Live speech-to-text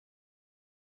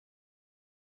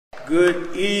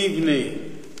Good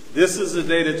evening. This is the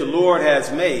day that the Lord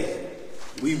has made.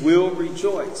 We will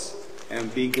rejoice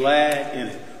and be glad in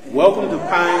it. Welcome to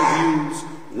Pineview's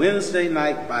Wednesday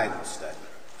night Bible study.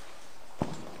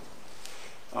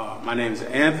 My name is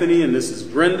Anthony and this is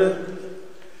Brenda.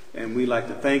 And we'd like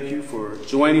to thank you for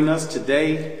joining us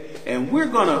today. And we're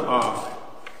going to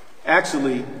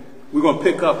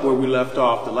pick up where we left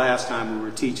off the last time we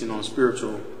were teaching on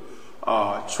spiritual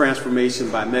transformation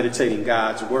by meditating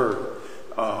God's Word.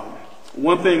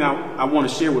 One thing I want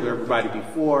to share with everybody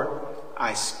before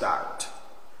I start.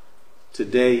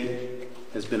 Today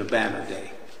has been a banner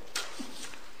day.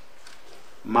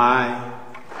 My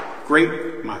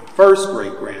first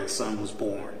great grandson was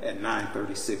born at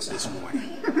 9:36 this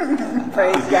morning.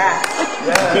 Praise God.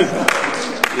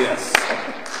 Yes.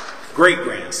 Great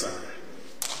grandson.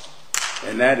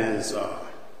 And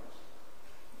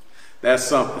that's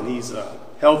something. He's a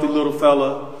healthy little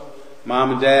fella.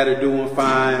 Mom and dad are doing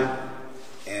fine.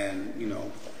 And,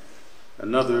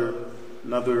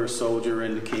 another soldier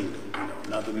in the kingdom,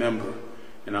 another member.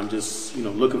 And I'm just,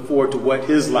 looking forward to what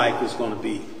his life is going to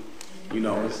be.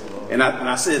 And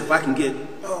I said, if I can get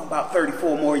about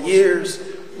 34 more years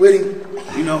with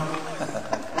him,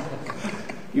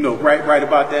 right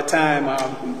about that time,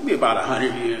 I'll be about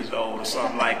 100 years old or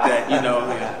something like that,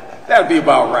 that would be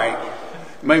about right.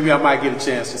 Maybe I might get a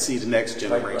chance to see the next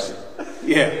generation.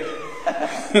 Yeah.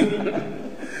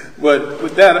 But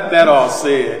with that all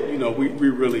said, we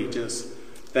really just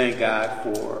thank God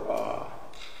for,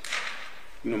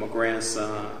 my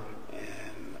grandson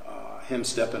and him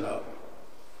stepping up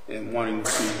and wanting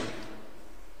to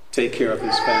take care of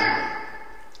his family,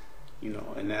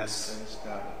 and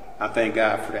I thank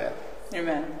God for that.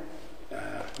 Amen.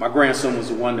 My grandson was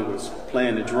the one that was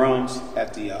playing the drums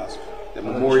at the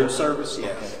memorial service.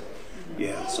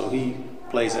 Yeah. So he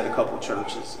plays at a couple of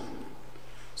churches.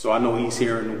 So I know he's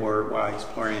hearing the word while he's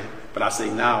praying. But I say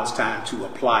now it's time to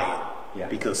apply it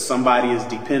because somebody is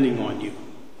depending on you.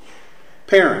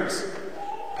 Parents,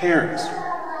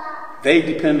 they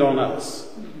depend on us.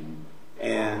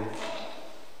 And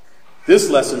this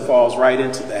lesson falls right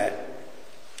into that.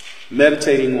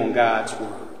 Meditating on God's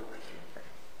Word.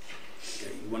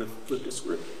 Okay, you want to flip the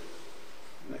script?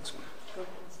 Next one.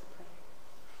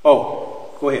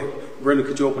 Oh, go ahead. Brenda,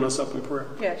 could you open us up in prayer?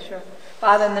 Yeah, sure.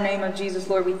 Father, in the name of Jesus,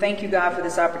 Lord, we thank you, God, for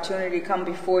this opportunity to come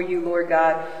before you, Lord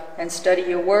God, and study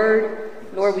your word.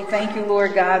 Lord, we thank you,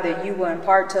 Lord God, that you will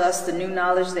impart to us the new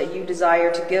knowledge that you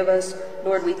desire to give us.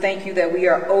 Lord, we thank you that we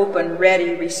are open,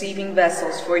 ready, receiving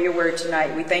vessels for your word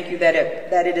tonight. We thank you that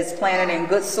it is planted in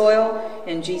good soil.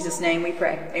 In Jesus' name we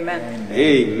pray. Amen.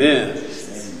 Amen.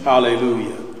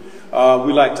 Hallelujah.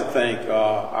 We'd like to thank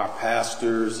our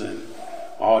pastors and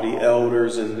all the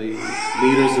elders and the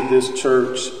leaders of this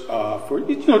church for,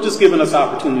 just giving us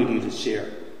opportunity to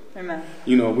share. Amen.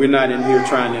 We're not in here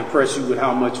trying to impress you with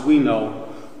how much we know,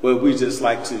 but we just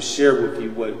like to share with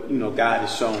you what, God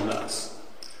has shown us.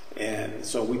 And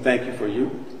so we thank you for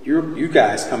you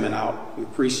guys coming out. We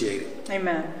appreciate it.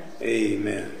 Amen.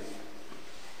 Amen.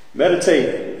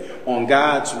 Meditating on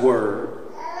God's word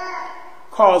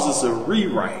causes a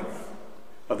rewrite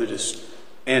of the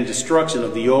destruction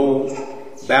of the old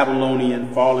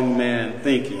Babylonian falling man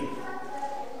thinking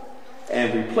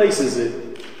and replaces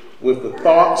it with the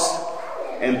thoughts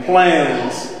and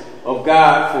plans of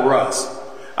God for us.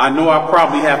 I know I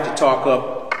probably have to talk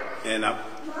up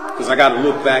because I got to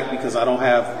look back because I don't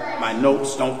have my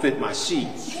notes, don't fit my sheet.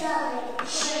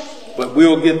 But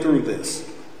we'll get through this.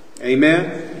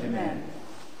 Amen. Amen.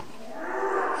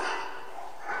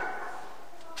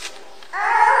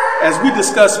 As we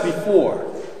discussed before,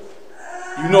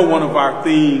 one of our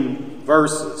theme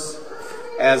verses,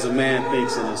 as a man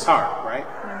thinks in his heart, right?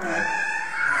 Amen.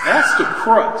 That's the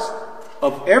crux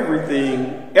of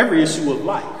everything, every issue of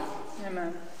life.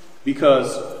 Amen.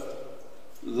 Because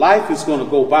life is going to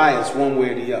go by us one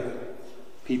way or the other.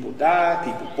 People die,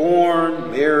 people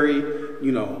born, married,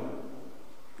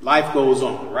 life goes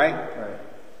on, right? Right.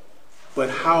 But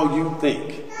how you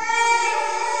think.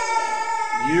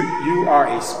 You are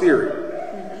a spirit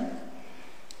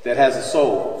that has a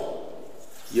soul.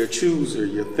 Your chooser,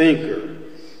 your thinker.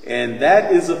 And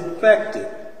that is affected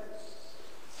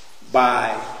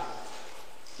by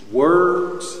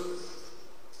words,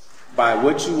 by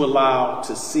what you allow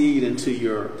to seed into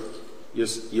your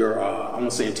I want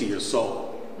to say into your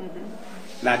soul,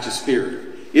 not your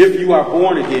spirit. If you are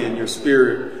born again, your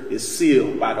spirit is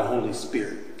sealed by the Holy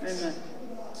Spirit. Amen.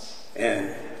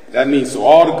 And that means so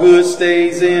all the good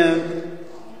stays in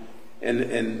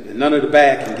and none of the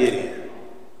bad can get in.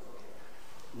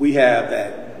 We have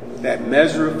that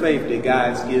measure of faith that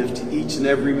God gives to each and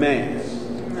every man.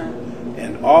 Amen.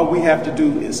 And all we have to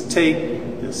do is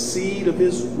take the seed of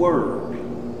his word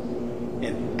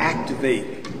and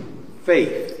activate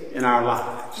faith in our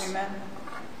lives. Amen.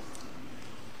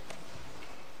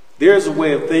 There's a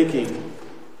way of thinking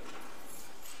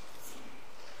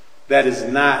that is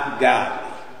not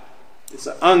godly. It's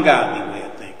an ungodly way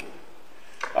of thinking.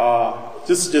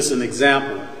 Just an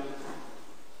example.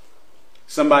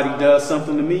 Somebody does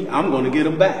something to me, I'm going to get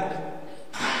them back.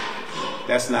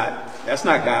 That's not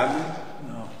godly.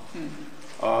 No.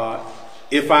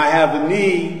 If I have a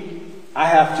need, I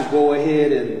have to go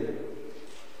ahead and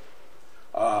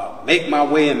make my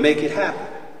way and make it happen.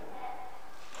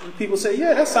 And people say,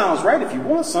 yeah, that sounds right. If you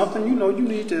want something, you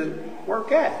need to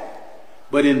work at it.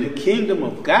 But in the kingdom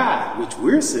of God, which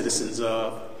we're citizens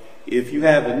of, if you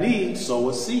have a need, sow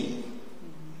a seed.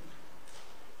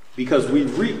 Because we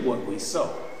reap what we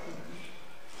sow.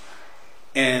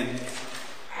 And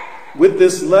with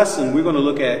this lesson, we're going to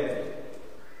look at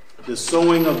the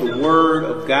sowing of the word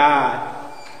of God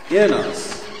in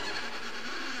us.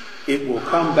 It will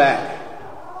come back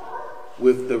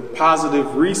with the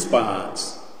positive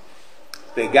response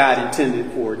that God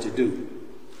intended for it to do.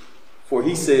 For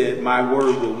he said, my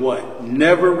word will what?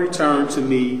 Never return to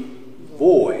me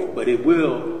void, but it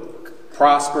will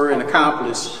prosper and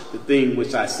accomplish the thing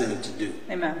which I sent it to do.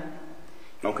 Amen.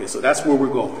 Okay, so that's where we're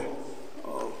going.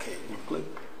 Okay, you click.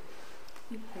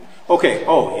 Okay,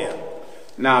 oh yeah.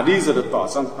 Now these are the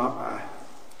thoughts.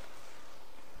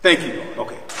 Thank you, Lord.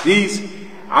 Okay, these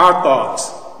are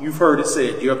thoughts. You've heard it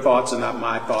said, your thoughts are not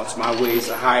my thoughts. My ways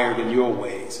are higher than your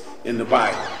ways in the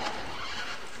Bible.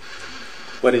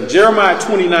 But in Jeremiah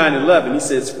 29:11, he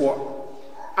says, for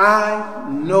I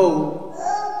know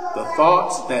the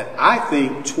thoughts that I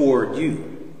think toward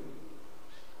you,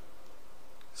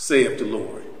 saith the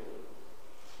Lord.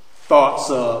 Thoughts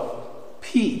of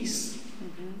peace,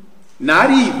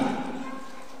 not evil,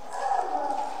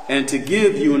 and to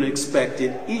give you an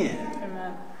expected end.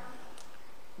 Amen.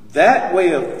 That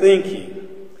way of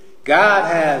thinking,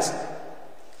 God has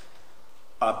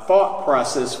a thought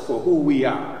process for who we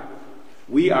are.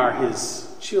 We are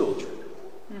his children.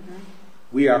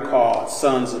 We are called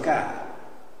sons of God.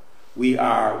 We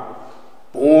are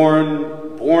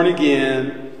born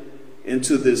again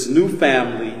into this new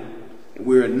family.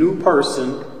 We're a new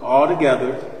person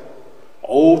altogether.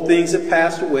 Old things have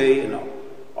passed away and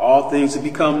all things have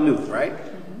become new, right?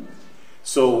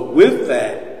 So with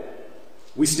that,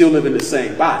 we still live in the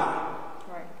same body.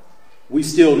 Right. We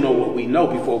still know what we know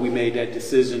before we made that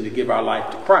decision to give our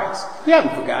life to Christ. We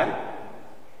haven't forgotten it.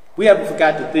 We haven't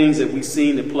forgot the things that we've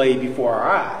seen that play before our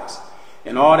eyes.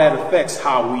 And all that affects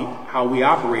how we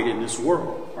operate in this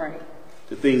world. Right.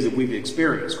 The things that we've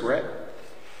experienced, correct?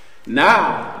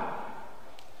 Now,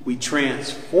 we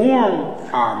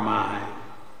transform our mind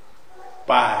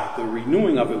by the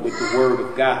renewing of it with the Word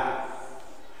of God.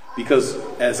 Because,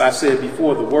 as I said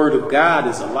before, the Word of God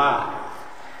is alive.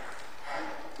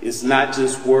 It's not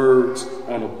just words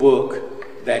on a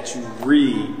book that you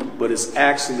read, but it's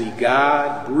actually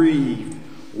God-breathed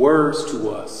words to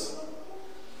us.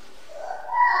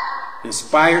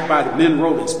 Inspired by the men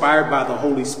wrote, inspired by the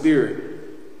Holy Spirit,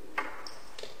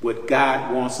 what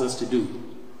God wants us to do.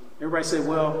 Everybody say,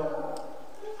 well,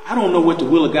 I don't know what the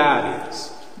will of God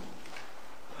is.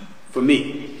 For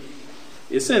me,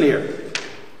 it's in here.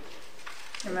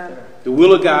 Amen. The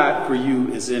will of God for you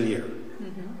is in here.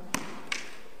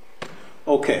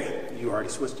 Okay, you already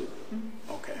switched it?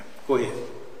 Okay, go ahead.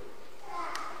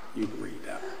 You can read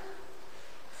that.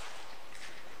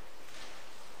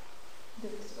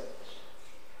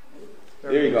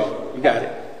 There you go. You got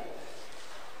it.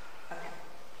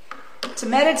 Okay. To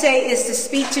meditate is to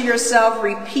speak to yourself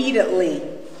repeatedly.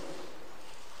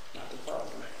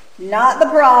 Not the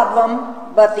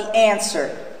problem, but the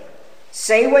answer.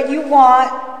 Say what you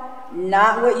want,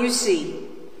 not what you see.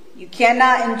 You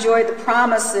cannot enjoy the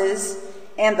promises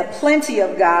and the plenty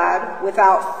of God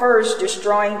without first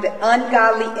destroying the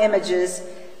ungodly images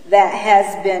that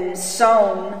has been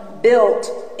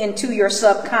built into your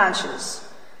subconscious.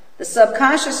 The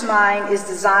subconscious mind is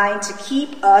designed to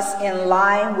keep us in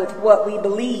line with what we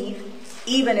believe,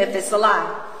 even if it's a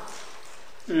lie.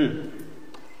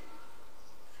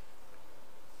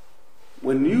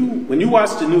 When you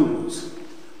watch the news,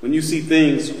 when you see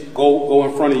things go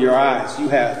in front of your eyes, you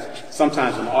have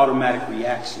sometimes an automatic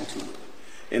reaction to it.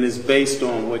 And it's based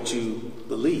on what you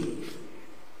believe,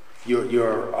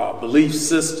 your belief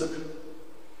system.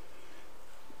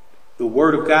 The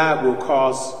Word of God will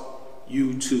cause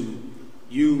you to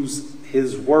use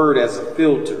His Word as a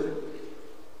filter.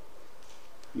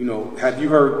 Have you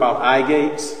heard about eye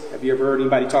gates? Have you ever heard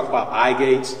anybody talk about eye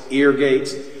gates, ear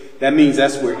gates? That means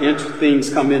that's where things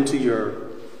come into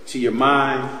your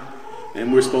mind,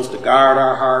 and we're supposed to guard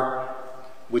our heart,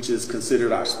 which is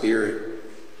considered our spirit,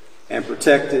 and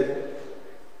protect it.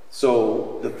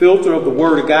 So the filter of the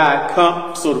Word of God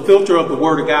comes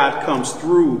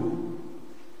through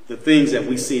the things that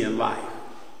we see in life.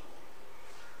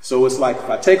 So it's like if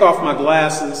I take off my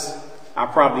glasses, I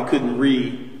probably couldn't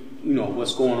read,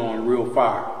 what's going on real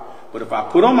far. But if I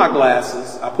put on my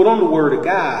glasses, I put on the Word of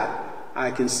God, I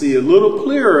can see a little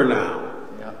clearer now.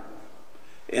 Yeah.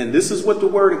 And this is what the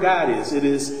Word of God is. It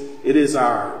is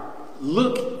our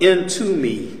look into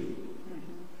me.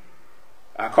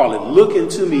 I call it look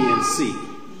into me and see.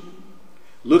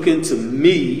 Look into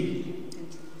me,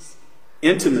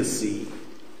 intimacy,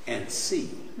 and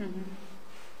see.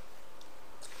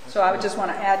 So I would just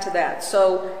want to add to that.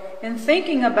 So in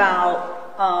thinking about,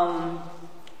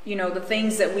 the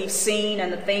things that we've seen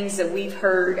and the things that we've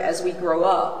heard as we grow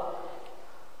up,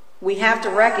 we have to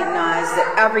recognize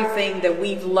that everything that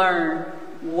we've learned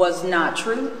was not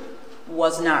true,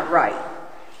 was not right.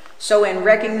 So in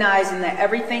recognizing that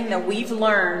everything that we've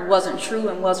learned wasn't true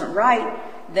and wasn't right,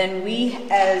 then we,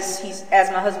 as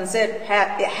my husband said,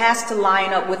 it has to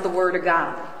line up with the Word of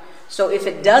God. So if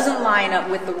it doesn't line up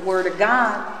with the Word of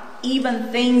God,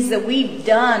 even things that we've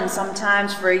done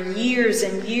sometimes for years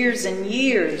and years and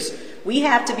years, we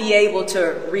have to be able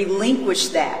to relinquish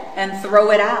that and throw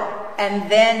it out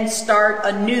and then start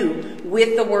anew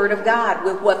with the Word of God,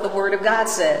 with what the Word of God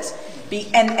says.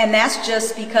 And that's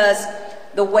just because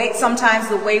sometimes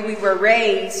the way we were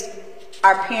raised,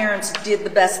 our parents did the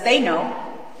best they know.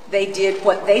 They did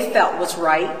what they felt was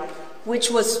right, which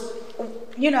was,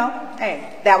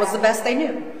 hey, that was the best they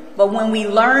knew. But when we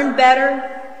learn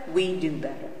better, we do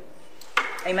better.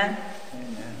 Amen?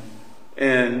 Amen.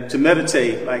 And to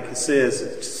meditate, like it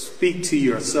says, speak to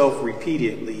yourself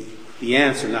repeatedly, the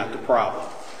answer, not the problem.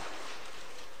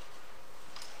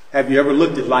 Have you ever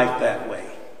looked at life that way?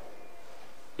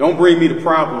 Don't bring me the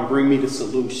problem, bring me the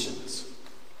solutions.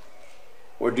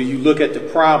 Or do you look at the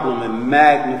problem and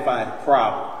magnify the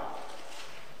problem?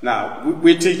 Now,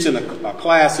 we're teaching a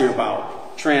class here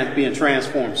about being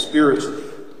transformed spiritually.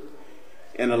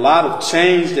 And a lot of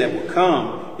change that will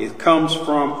come, it comes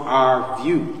from our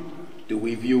view. Do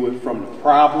we view it from the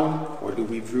problem or do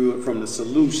we view it from the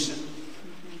solution?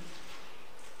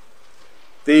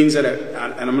 Things that are,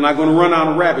 and I'm not going to run out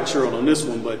of rabbit trail on this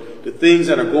one, but the things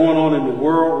that are going on in the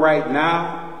world right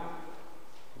now,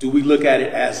 do we look at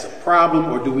it as a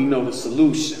problem or do we know the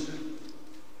solution?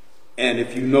 And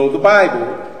if you know the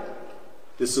Bible,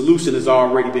 the solution has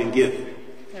already been given.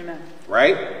 Amen.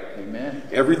 Right? Amen.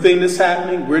 Everything that's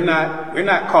happening, we're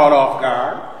not caught off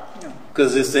guard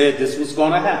because it said this was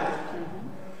going to happen. Mm-hmm.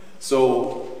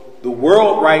 So the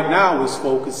world right now is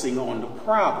focusing on the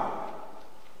problem.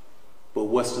 But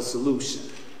what's the solution?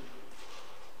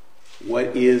 What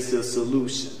is the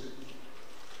solution?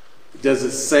 Does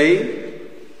it say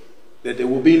that there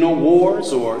will be no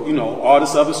wars or, all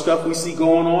this other stuff we see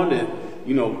going on,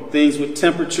 that, things with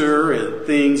temperature and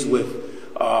things with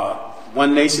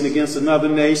one nation against another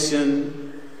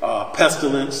nation,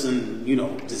 pestilence and,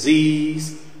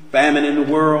 disease, famine in the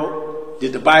world?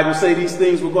 Did the Bible say these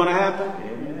things were going to happen?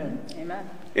 Amen. Amen.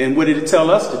 And what did it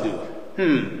tell us to do?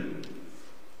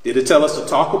 Did it tell us to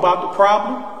talk about the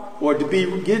problem or to be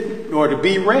ready?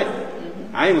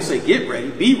 Mm-hmm. I ain't gonna say get ready,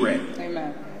 be ready.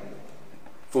 Amen.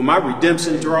 For my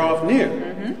redemption draweth near.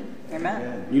 Mm-hmm.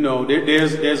 Amen.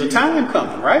 There's a time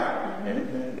coming, right?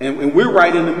 Mm-hmm. And we're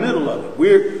right in the middle of it.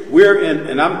 We're in,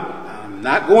 and I'm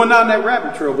not going down that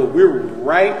rabbit trail, but we're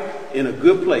right in a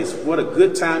good place. What a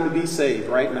good time to be saved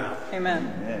right now.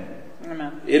 Amen.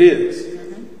 Amen. It is.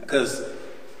 Because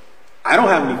I don't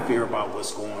have any fear about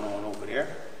what's going on over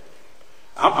there.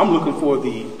 I'm looking for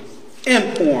the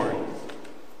inpouring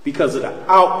because of the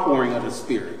outpouring of the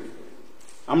Spirit.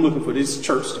 I'm looking for this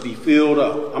church to be filled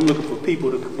up. I'm looking for people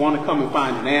to want to come and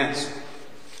find an answer.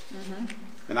 Mm-hmm.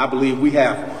 And I believe we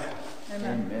have one.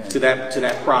 Amen. To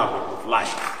that problem of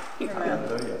life.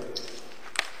 Amen.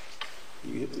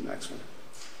 You hit the next one.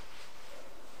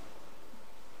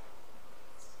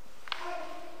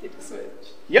 Hit the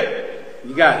switch. Yep,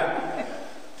 you got it.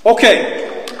 Okay.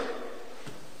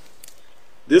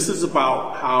 This is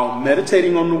about how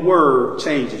meditating on the Word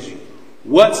changes you.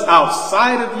 What's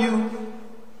outside of you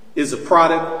is a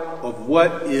product of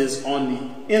what is on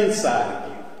the inside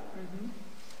of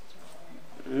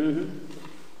you. Mm-hmm.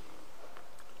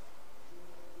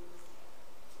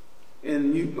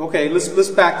 And let's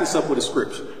back this up with a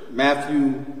scripture.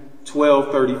 Matthew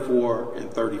 12:34 and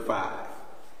 35.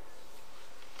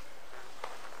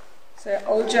 Say,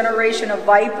 O generation of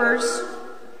vipers,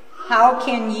 how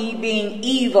can ye, being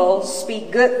evil,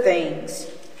 speak good things?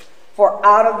 For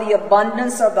out of the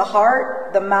abundance of the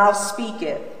heart the mouth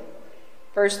speaketh.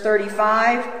 Verse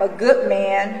 35, a good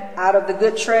man out of the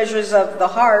good treasures of the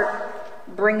heart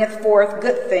bringeth forth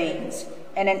good things,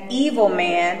 and an evil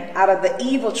man out of the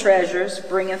evil treasures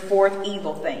bringeth forth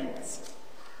evil things.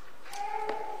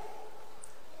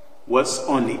 What's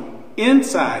on the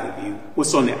inside of you,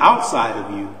 what's on the outside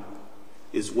of you,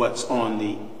 is what's on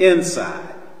the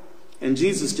inside. And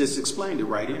Jesus just explained it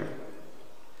right here.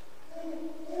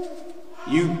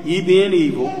 Ye being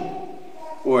evil,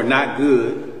 or not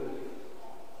good,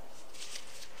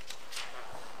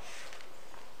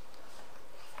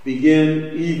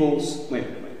 begin evils. Wait.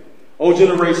 O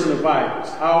generation of vipers,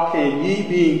 how can ye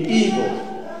being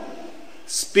evil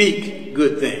speak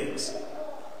good things?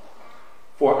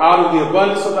 For out of the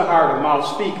abundance of the heart the mouth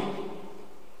speaketh.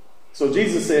 So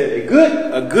Jesus said, a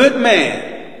good man,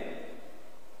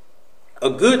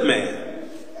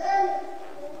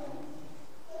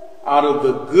 out of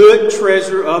the good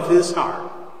treasure of his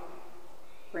heart,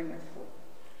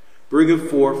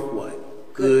 bringeth forth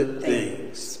what? Good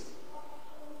things.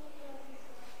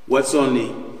 What's on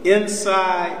the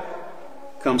inside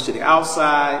comes to the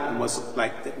outside, and what's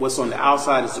on the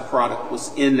outside is the product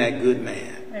what's in that good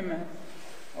man. Amen.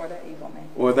 Or that evil man.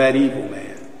 Or that evil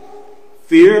man.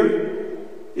 Fear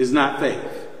is not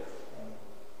faith.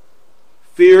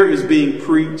 Fear is being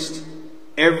preached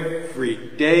every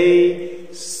day,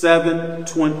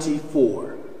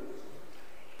 7/24.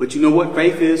 But you know what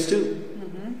faith is too?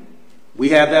 Mm-hmm. We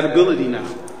have that ability now.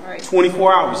 Right.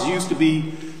 24 hours. It used to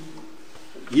be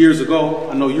years ago.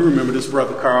 I know you remember this,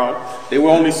 Brother Carl. There were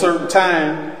only certain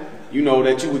time,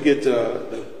 that you would get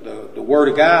the Word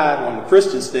of God on the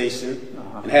Christian station,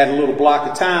 and had a little block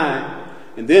of time.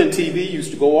 And then TV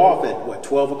used to go off at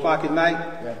 12 o'clock at night.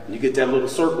 Yeah. And you get that little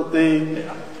circle thing.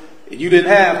 Yeah. And you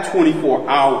didn't have 24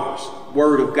 hours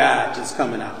Word of God just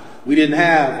coming out. We didn't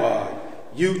have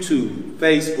YouTube,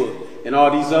 Facebook, and all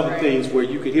these other things where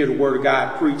you could hear the Word of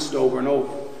God preached over and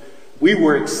over. We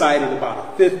were excited about a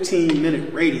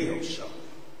 15-minute radio show.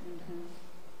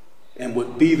 And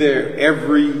would be there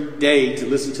every day to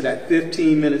listen to that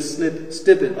 15-minute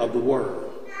snippet of the Word.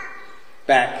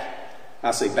 Back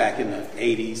in the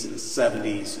 80s and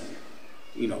 70s,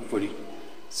 for the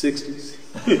 60s.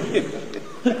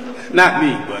 Not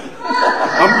me, but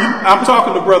I'm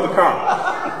talking to Brother Carl.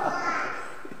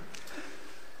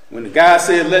 When the guy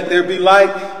said, "Let there be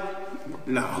light,"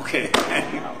 no, okay.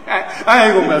 I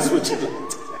ain't gonna mess with you.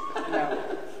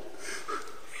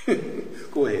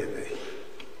 Go ahead, babe.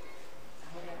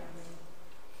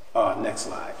 Next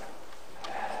slide.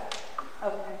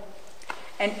 Okay.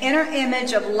 An inner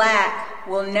image of lack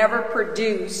will never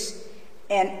produce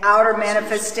an outer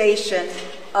manifestation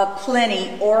of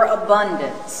plenty or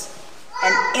abundance.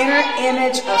 An inner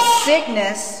image of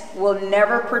sickness will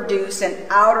never produce an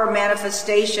outer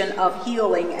manifestation of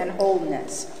healing and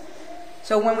wholeness.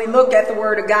 So when we look at the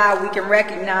Word of God, we can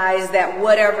recognize that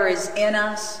whatever is in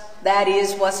us, that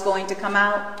is what's going to come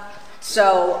out.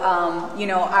 So,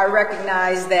 I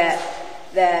recognize that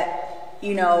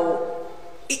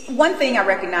one thing I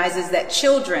recognize is that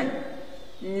children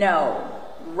know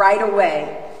right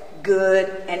away good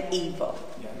and evil.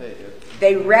 Yeah, they do.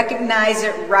 They recognize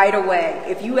it right away.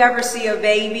 If you ever see a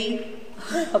baby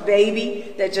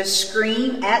that just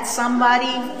scream at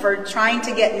somebody for trying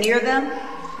to get near them,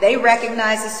 they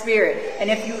recognize the spirit. And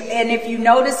if you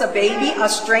notice a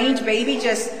strange baby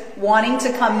just wanting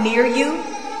to come near you,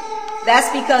 that's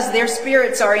because their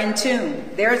spirits are in tune.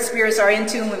 Their spirits are in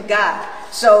tune with God.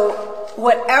 So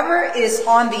whatever is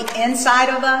on the inside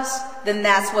of us, then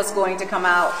that's what's going to come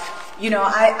out.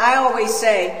 I always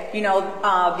say,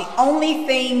 the only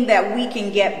thing that we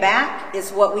can get back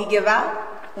is what we give out.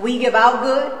 We give out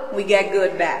good, we get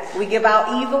good back. We give out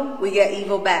evil, we get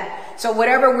evil back. So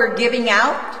whatever we're giving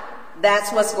out,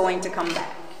 that's what's going to come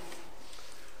back.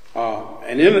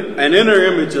 An inner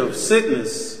image of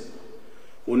sickness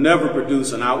will never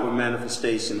produce an outward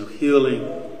manifestation of healing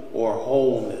or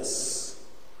wholeness.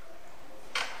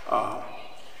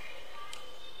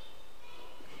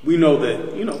 We know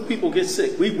that, people get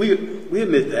sick. We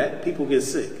admit that. People get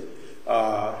sick.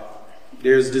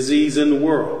 There's disease in the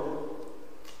world.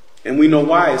 And we know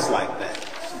why it's like that.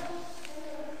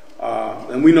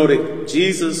 And we know that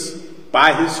Jesus,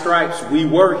 by his stripes, we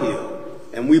were healed.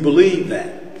 And we believe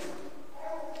that.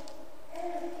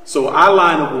 So I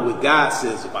line up with what God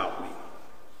says about me,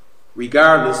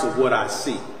 regardless of what I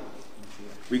see,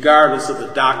 regardless of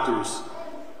the doctor's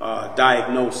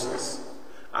diagnosis.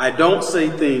 I don't say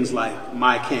things like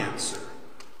my cancer,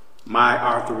 my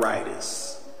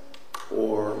arthritis,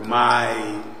 or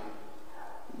my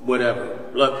whatever,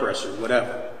 blood pressure,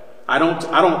 whatever. I don't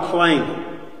claim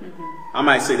them. I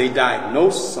might say they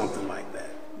diagnosed something like that,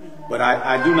 but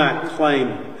I do not claim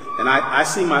them. And I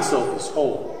see myself as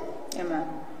whole. Amen.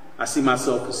 I see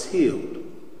myself as healed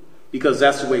because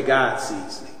that's the way God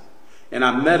sees me. And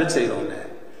I meditate on that.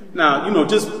 Now,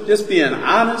 just being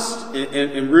honest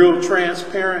and real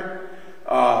transparent,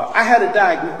 I had a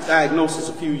diagnosis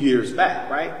a few years back,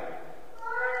 right?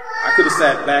 I could have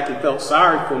sat back and felt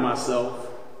sorry for myself,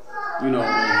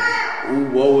 ooh,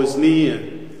 woe is me,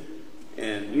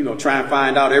 and try and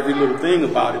find out every little thing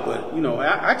about it. But,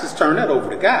 I just turned that over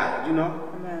to God,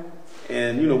 Amen.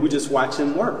 And, we just watch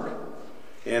him work.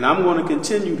 And I'm going to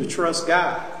continue to trust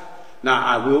God. Now,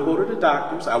 I will go to the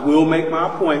doctors. I will make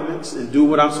my appointments and do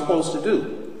what I'm supposed to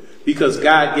do because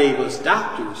God gave us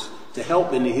doctors to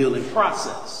help in the healing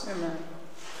process. Amen.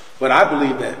 But I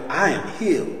believe that I am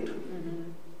healed.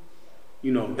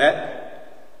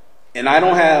 That, and I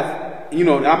don't have,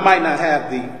 I might not have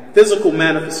the physical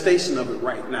manifestation of it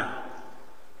right now,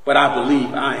 but I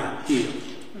believe I am healed.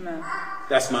 Amen.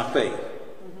 That's my faith.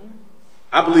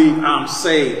 I believe I'm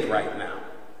saved right now.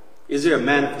 Is there a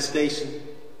manifestation?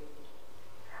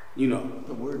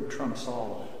 The word trumps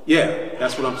all. Yeah,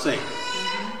 that's what I'm saying.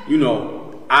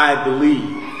 I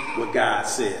believe what God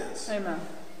says. Amen.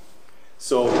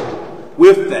 So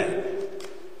with that,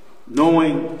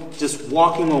 knowing, just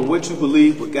walking on what you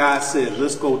believe, what God said,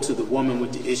 let's go to the woman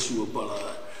with the issue of blood.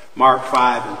 Mark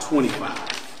 5:25.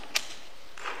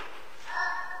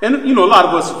 And, a lot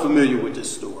of us are familiar with this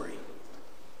story.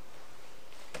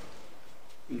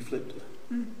 You flipped it.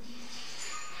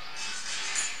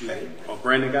 Oh,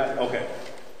 Brandon got it? Okay.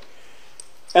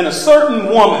 And a certain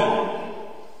woman,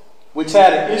 which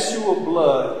had an issue of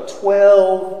blood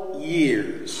 12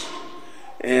 years.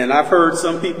 And I've heard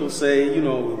some people say, it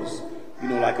was,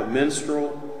 like a menstrual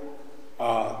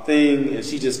thing, and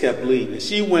she just kept bleeding. And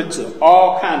she went to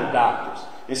all kind of doctors.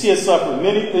 And she had suffered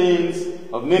many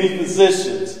things of many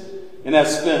physicians and had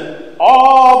spent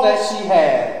all that she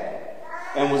had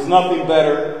and was nothing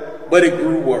better, but it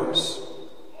grew worse.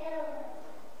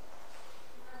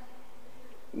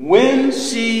 When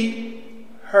she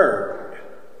heard,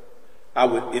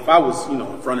 if I was,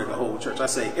 in front of the whole church, I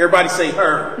say, everybody say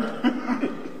heard.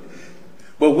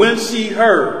 But when she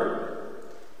heard,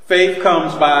 faith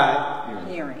comes by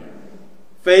hearing.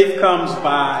 Faith comes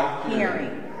by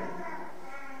Hearing.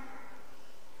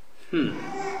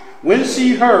 When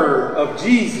she heard of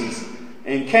Jesus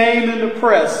and came in the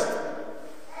press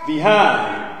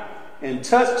behind and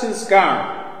touched his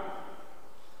garment,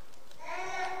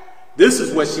 this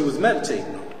is what she was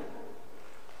meditating on.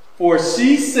 For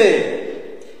she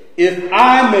said, if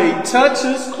I may touch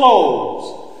his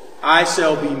clothes, I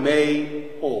shall be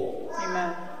made whole.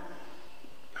 Amen.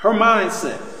 Her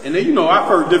mindset. And then, I've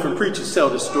heard different preachers tell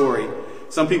this story.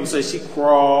 Some people say she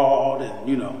crawled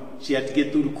and, she had to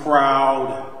get through the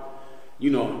crowd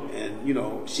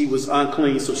and, she was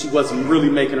unclean. So she wasn't really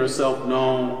making herself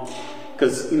known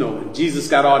because, when Jesus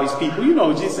got all these people,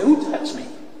 Jesus said, who touched me?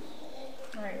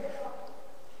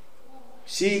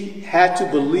 She had to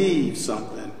believe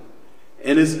something.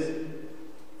 And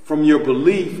from your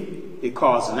belief, it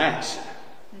caused an action.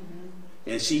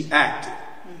 And she acted.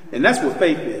 And that's what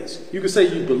faith is. You can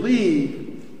say you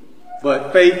believe,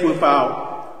 but faith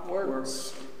without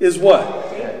works is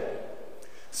what?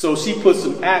 So she put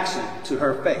some action to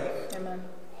her faith. Amen.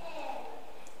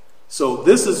 So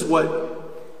this is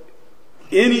what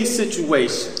any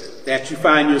situation that you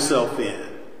find yourself in,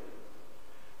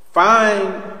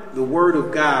 find the word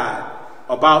of God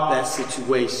about that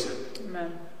situation.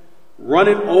 Amen. Run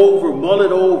it over, mull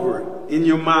it over in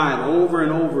your mind over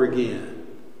and over again,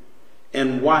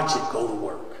 and watch it go to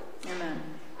work. Amen.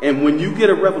 And when you get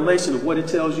a revelation of what it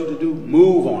tells you to do,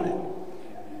 move on it.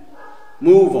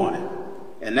 Move on it.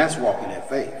 And that's walking in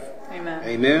faith. Amen.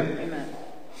 Amen. Amen.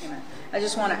 Amen. I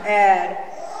just want to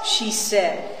add, she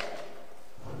said.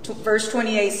 Verse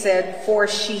 28 said, for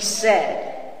she said.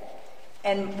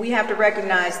 And we have to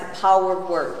recognize the power of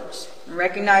words.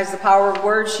 Recognize the power of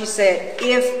words. She said,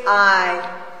 if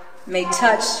I may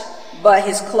touch but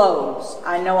his clothes,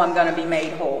 I know I'm going to be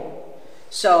made whole.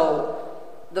 So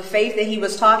the faith that he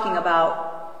was talking about,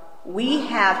 we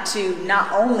have to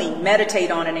not only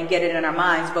meditate on it and get it in our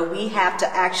minds, but we have to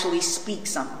actually speak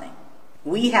something.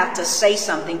 We have to say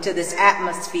something to this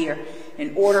atmosphere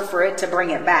in order for it to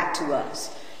bring it back to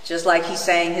us. Just like he's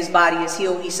saying his body is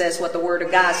healed, he says what the word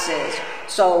of God says.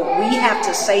 So we have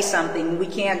to say something. We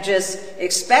can't just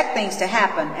expect things to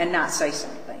happen and not say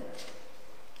something.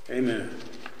 Amen.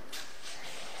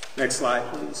 Next slide,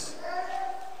 please.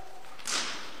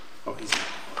 Oh, he's not.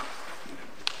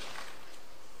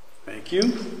 Thank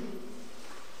you.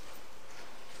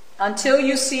 Until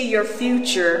you see your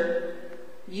future,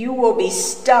 you will be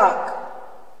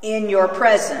stuck in your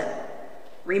present.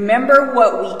 Remember,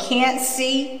 what we can't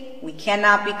see, we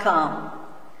cannot become.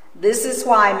 This is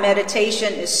why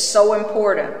meditation is so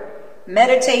important.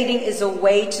 Meditating is a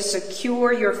way to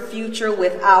secure your future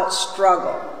without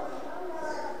struggle.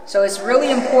 So it's really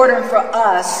important for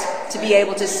us to be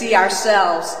able to see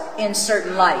ourselves in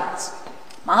certain lights.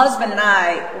 My husband and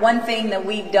I, one thing that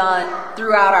we've done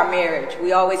throughout our marriage,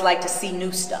 we always like to see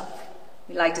new stuff.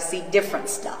 We like to see different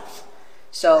stuff.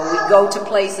 So we go to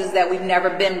places that we've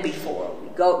never been before.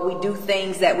 We do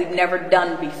things that we've never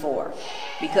done before,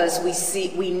 because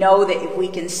we know that if we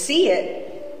can see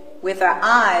it with our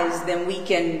eyes, then we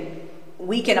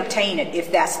can obtain it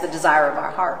if that's the desire of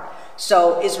our heart.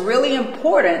 So it's really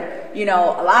important. You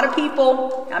know, a lot of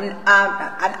people,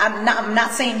 I'm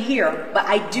not saying here, but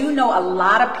I do know a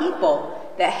lot of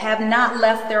people that have not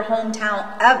left their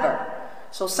hometown ever.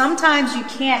 So sometimes you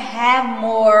can't have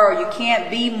more, or you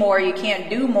can't be more, you can't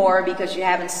do more because you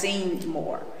haven't seen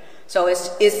more. So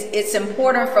it's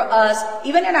important for us,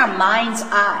 even in our mind's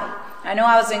eye. I know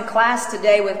I was in class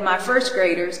today with my first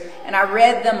graders, and I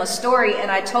read them a story,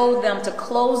 and I told them to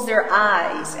close their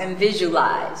eyes and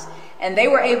visualize. And they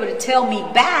were able to tell me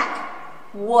back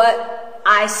what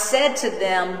I said to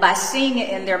them by seeing it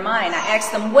in their mind. I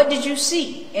asked them, what did you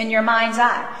see in your mind's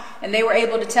eye? And they were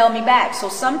able to tell me back. So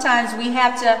sometimes we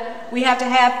have to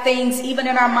have things even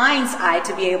in our mind's eye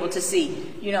to be able to see.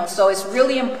 You know, so it's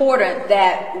really important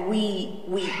that we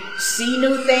see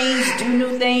new things, do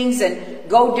new things, and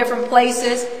go different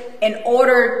places in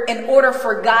order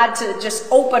for God to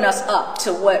just open us up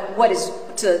to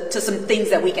to some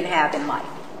things that we can have in life.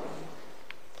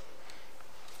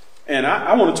 And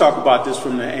I want to talk about this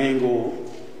from the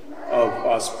angle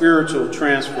of spiritual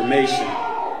transformation.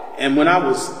 And when I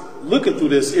was looking through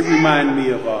this, it reminded me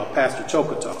of Pastor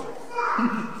Chokoto.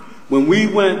 When we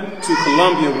went to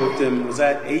Colombia with him, was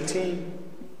that 18?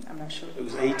 I'm not sure. It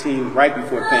was 18, right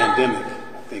before the pandemic,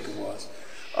 I think it was.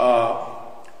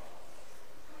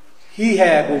 He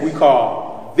had what we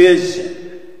call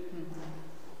vision.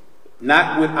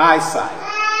 Not with eyesight,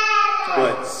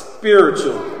 but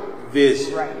spiritual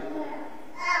vision. Right.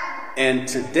 And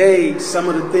today, some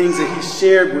of the things that he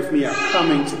shared with me are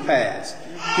coming to pass.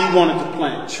 He wanted to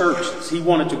plant churches. He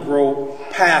wanted to grow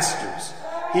pastors.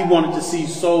 He wanted to see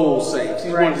souls saved.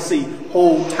 He wanted to see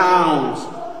whole towns,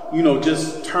 you know,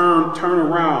 just turn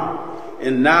around.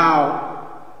 And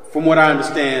now, from what I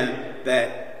understand,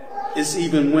 that it's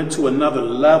even went to another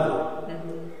level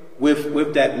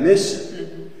with that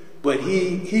mission. But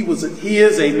he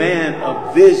is a man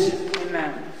of vision.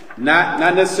 Amen.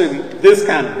 Not necessarily this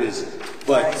kind of vision,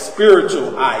 but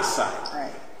spiritual eyesight.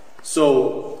 Right.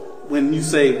 So when you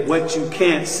say what you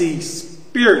can't see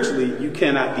spiritually, you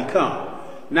cannot become.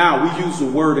 Now we use the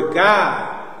word of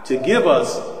God to give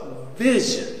us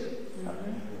vision.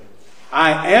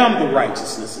 I am the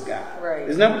righteousness of God. Right.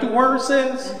 Isn't that what the word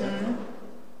says?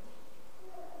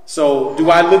 So do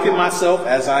I look at myself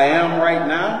as I am right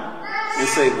now and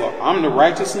say, well, I'm the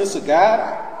righteousness of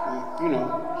God? You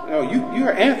know,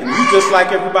 you're Anthony. You're just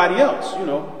like everybody else. You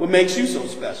know, what makes you so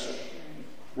special?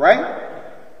 Right?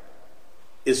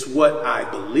 It's what I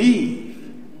believe.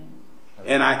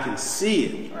 And I can see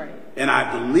it. Right. And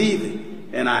I believe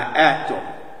it. And I act on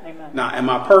it. Amen. Now, am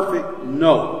I perfect?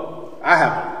 No.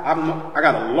 I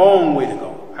got a long way to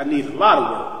go. I need a lot of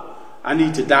work. I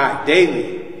need to die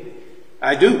daily.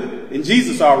 I do. And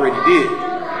Jesus already did.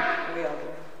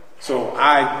 So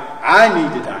I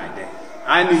need to die daily.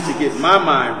 I need to get my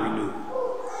mind renewed.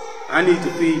 I need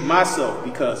to feed myself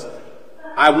because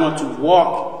I want to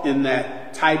walk in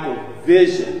that type of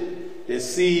vision that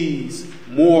sees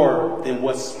more than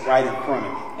what's right in front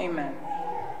of me. Amen.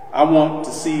 I want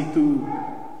to see through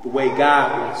the way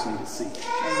God wants me to see.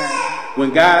 Amen.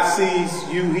 When God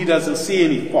sees you, he doesn't see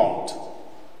any fault.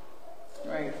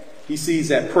 Right. He sees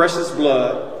that precious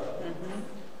blood,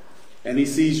 and he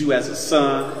sees you as a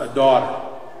son, a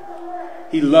daughter.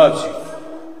 He loves you.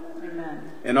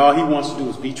 And all he wants to do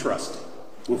is be trusted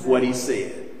with what he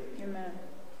said.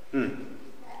 Amen.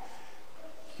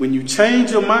 When you change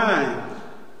your mind,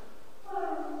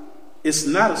 it's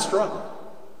not a struggle.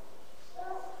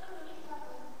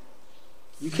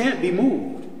 You can't be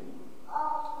moved.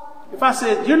 If I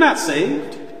said, you're not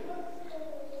saved,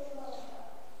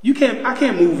 I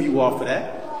can't move you off of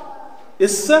that.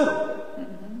 It's settled.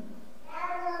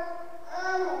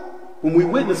 When we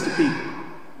witness to people,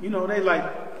 you know, they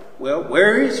like, well,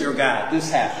 where is your God?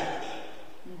 This happened.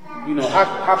 You know,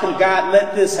 how can God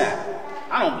let this happen?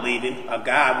 I don't believe it. A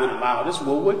God would allow this.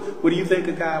 Well, what do you think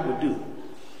a God would do?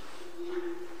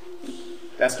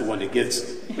 That's the one that gets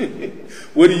it.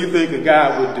 What do you think a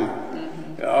God would do?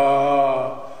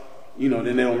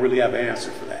 Then they don't really have an answer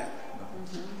for that.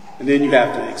 And then you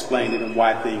have to explain to them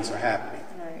why things are happening.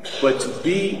 Right. But to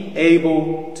be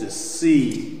able to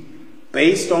see,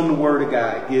 based on the Word of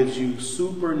God, gives you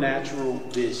supernatural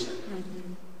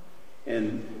vision.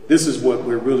 And this is what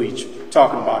we're really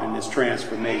talking about in this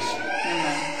transformation.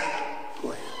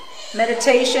 Go ahead.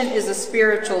 Meditation is a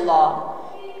spiritual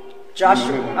law.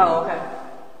 Joshua. Oh, okay.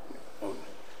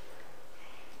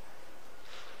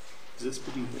 Is this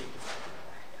what you think?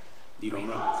 You don't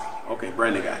know? Okay,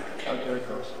 Brandon got it. Oh, there it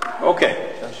goes.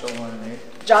 Okay. Joshua 1 and 8.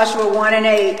 Joshua 1 and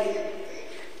 8.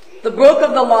 The book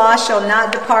of the law shall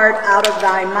not depart out of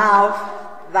thy mouth.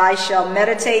 Thou shalt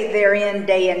meditate therein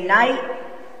day and night,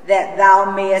 that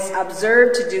thou mayest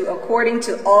observe to do according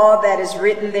to all that is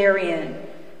written therein.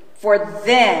 For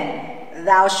then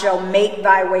thou shalt make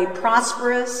thy way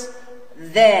prosperous,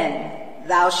 then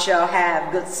thou shalt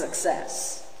have good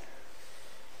success.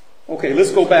 Okay, let's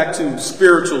go back to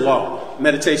spiritual law.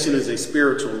 Meditation is a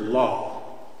spiritual law.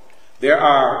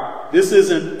 This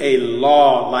isn't a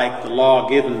law like the law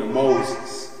given to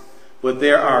Moses, but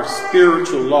there are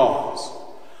spiritual laws,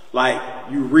 like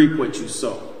you reap what you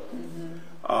sow.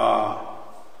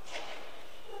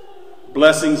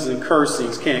 Blessings and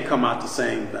cursings can't come out the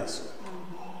same vessel.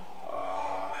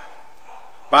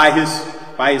 By his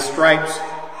stripes,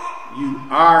 you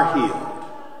are healed.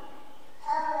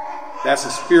 That's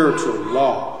a spiritual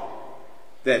law.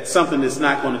 That's something that's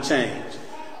not going to change.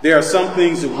 There are some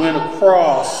things that went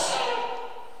across,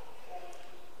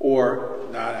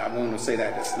 I want to say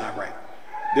that's not right.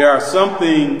 There are some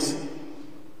things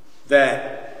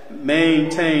that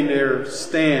maintain their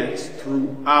stance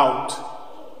throughout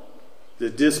the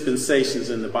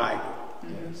dispensations in the Bible.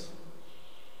 Yes.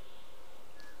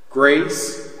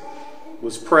 Grace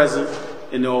was present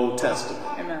in the Old Testament.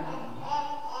 Amen.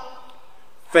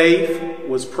 Faith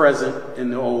was present in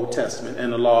the Old Testament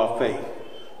and the law of faith.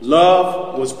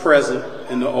 Love was present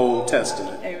in the Old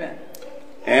Testament. Amen.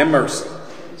 And mercy.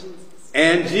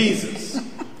 And Jesus.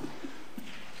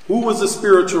 Who was the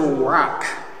spiritual rock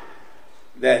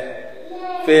that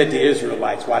fed the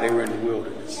Israelites while they were in the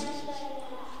wilderness?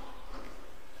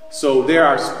 So there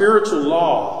are spiritual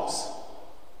laws,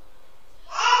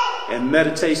 and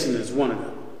meditation is one of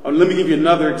them. Let me give you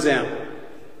another example.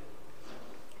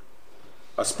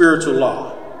 A spiritual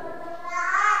law.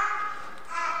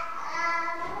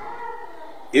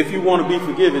 If you want to be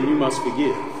forgiven, you must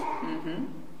forgive.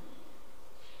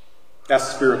 That's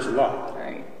a spiritual law.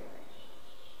 Right.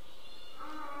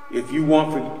 If you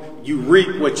want, you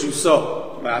reap what you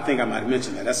sow. I think I might have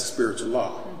mentioned that. That's a spiritual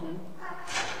law.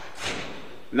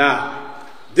 Now,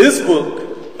 this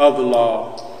book of the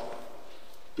law,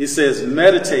 it says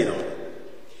meditate on it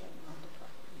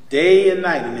day and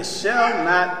night, and it shall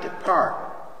not depart.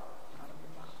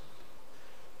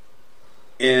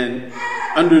 And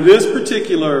under this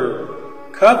particular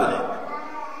covenant,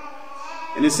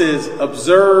 and it says,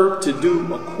 observe to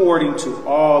do according to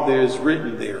all that is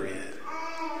written therein.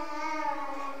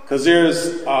 Because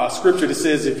there's a scripture that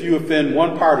says if you offend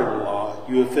one part of the law,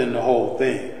 you offend the whole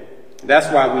thing. That's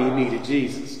why we needed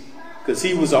Jesus. Because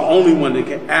he was the only one that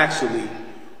could actually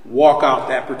walk out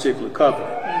that particular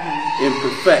covenant in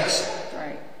perfection.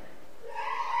 Right.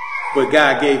 But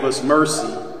God gave us mercy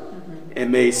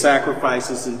and made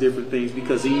sacrifices and different things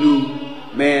because he knew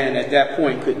man at that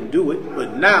point couldn't do it.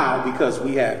 But now, because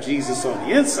we have Jesus on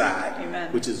the inside, Amen.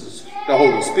 Which is the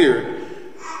Holy Spirit,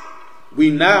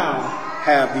 we now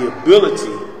have the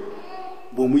ability,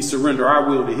 when we surrender our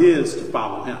will to his, to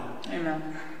follow him.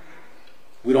 Amen.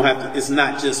 We don't have to, it's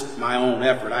not just my own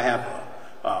effort. I have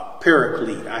a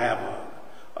paraclete. I have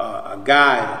a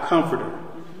guide, a comforter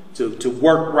to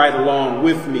work right along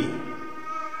with me.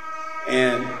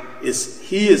 And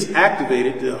he is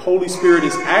activated, the Holy Spirit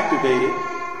is activated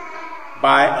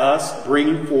by us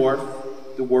bringing forth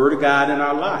the Word of God in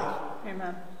our life.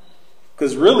 Amen.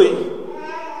 Because really,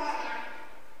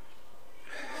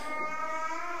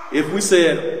 if we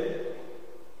said,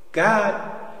 God,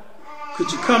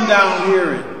 could you come down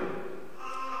here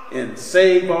and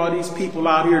save all these people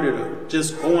out here that are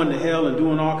just going to hell and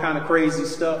doing all kind of crazy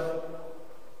stuff?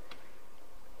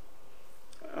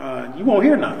 You won't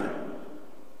hear nothing.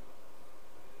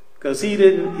 Because he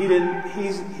did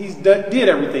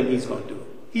everything he's going to do.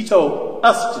 He told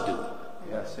us to do it.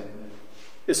 Yes, amen.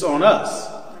 It's on us.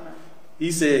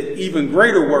 He said, even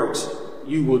greater works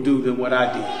you will do than what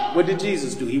I did. What did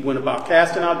Jesus do? He went about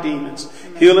casting out demons,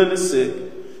 healing the sick,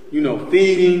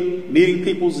 feeding, meeting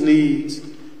people's needs.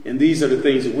 And these are the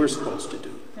things that we're supposed to do.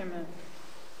 Amen.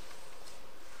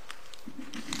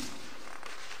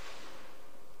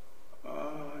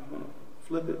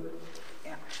 Flip it.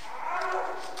 Yeah.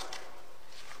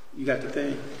 You got the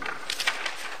thing?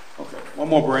 Okay. One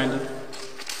more, Brandon.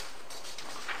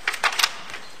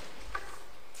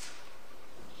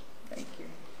 Thank you.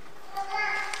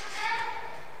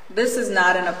 This is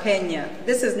not an opinion.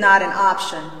 This is not an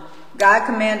option. God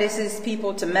commanded his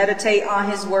people to meditate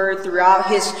on his word throughout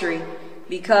history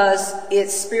because it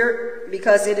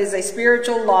is a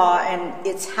spiritual law, and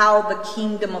it's how the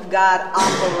kingdom of God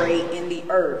operate in the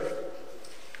earth.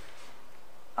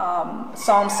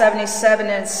 Psalm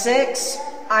 77:6,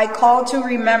 I call to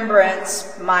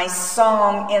remembrance my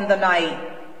song in the night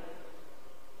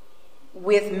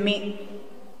with me.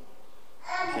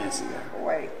 Can't see that.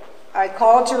 Wait. I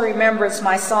call to remembrance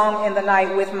my song in the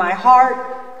night. With my heart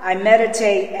I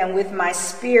meditate, and with my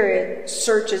spirit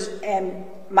searches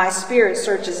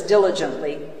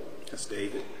diligently. That's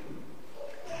David.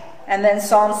 And then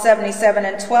Psalm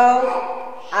 77:12,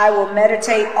 I will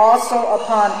meditate also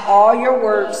upon all your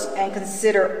works and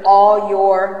consider all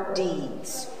your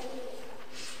deeds.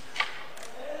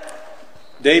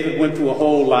 David went through a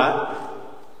whole lot.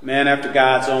 Man after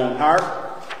God's own heart.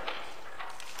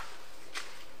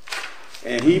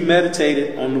 And he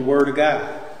meditated on the word of God.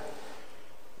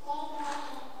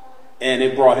 And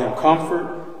it brought him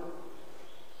comfort.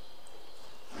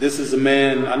 This is a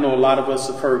man, I know a lot of us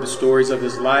have heard the stories of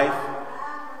his life.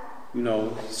 You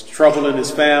know, trouble in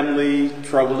his family,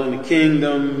 trouble in the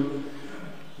kingdom.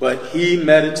 But he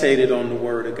meditated on the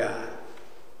word of God.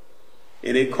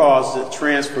 And it caused a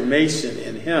transformation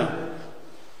in him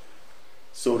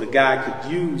so that God could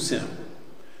use him.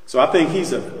 So I think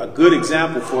he's a good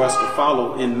example for us to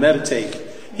follow in meditating.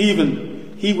 He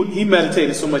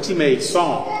meditated so much he made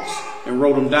songs and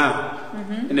wrote them down.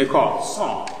 Mm-hmm. And they're called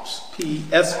Psalms.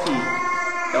 P-S-P-L-A-M.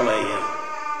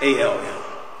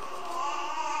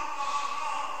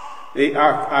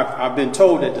 I've been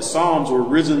told that the Psalms were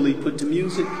originally put to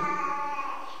music.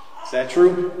 Is that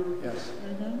true? Yes.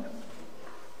 Mm-hmm.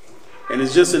 And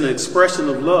it's just an expression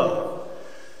of love.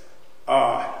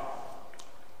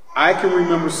 I can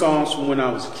remember songs from when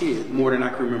I was a kid more than I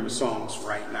can remember songs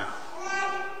right now.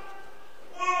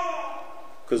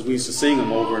 Because we used to sing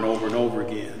them over and over and over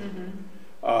again.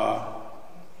 Mm-hmm.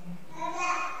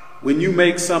 When you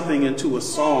make something into a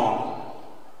song,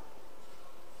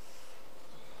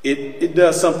 it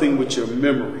does something with your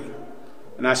memory.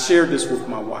 And I shared this with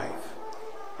my wife.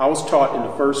 I was taught in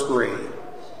the first grade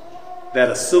that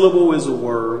a syllable is a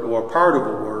word or a part of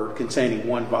a word containing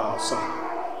one vowel sound.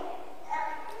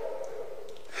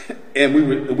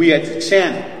 And we had to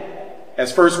chant it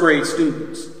as first grade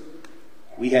students.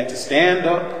 We had to stand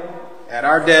up at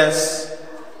our desks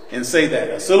and say that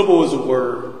a syllable is a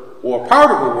word or a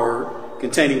part of a word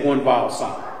containing one vowel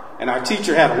sound. And our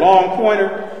teacher had a long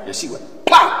pointer and she would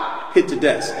pop, hit the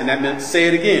desk. And that meant say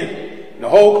it again. In the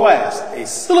whole class, a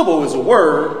syllable is a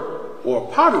word or a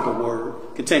part of a word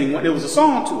containing one. It was a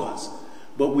song to us.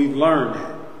 But we've learned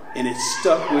that. And it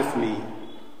stuck with me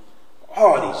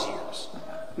all these years.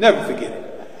 Never forget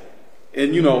it.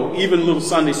 And, you know, even little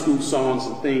Sunday school songs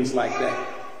and things like that.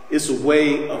 It's a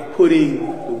way of putting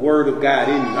the word of God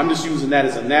in you. I'm just using that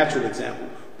as a natural example.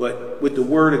 But with the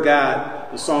word of God,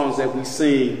 the songs that we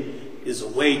sing is a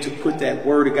way to put that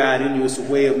word of God in you. It's a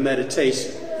way of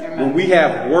meditation. Amen. When we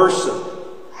have worship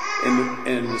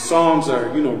and the songs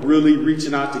are, you know, really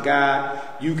reaching out to God,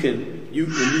 when you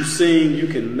sing, you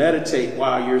can meditate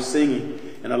while you're singing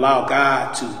and allow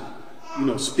God to, you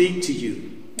know, speak to you.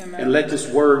 Amen. And let this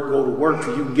word go to work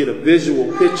so you can get a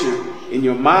visual picture in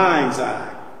your mind's eye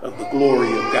of the glory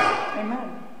of God.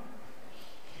 Amen.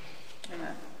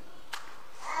 Amen.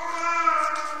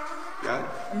 Got it?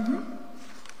 Mm-hmm.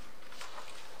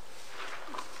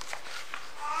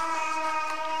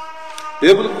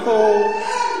 Biblical.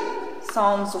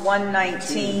 Psalms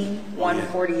 119,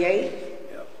 148.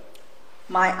 Yep.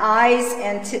 My eyes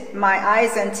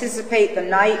anticipate the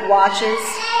night watches,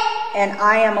 and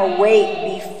I am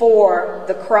awake before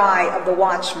the cry of the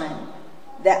watchman,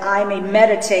 that I may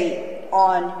meditate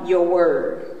on your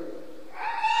word.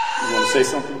 You want to say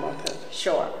something about that?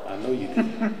 Sure. I know you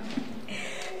do.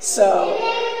 So,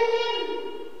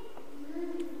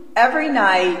 every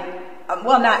night,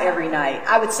 well, not every night,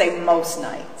 I would say most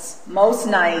nights,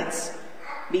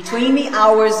 between the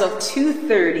hours of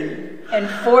 2:30 and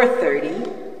 4:30,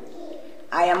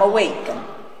 I am awake.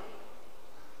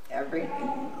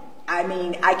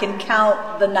 I can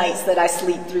count the nights that I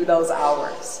sleep through those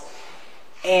hours.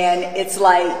 And it's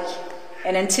like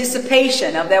an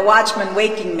anticipation of that watchman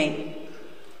waking me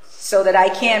so that I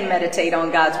can meditate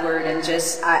on God's word and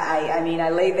just, I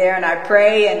lay there and I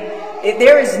pray, and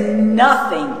there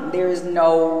is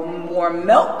no more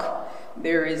milk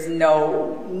There is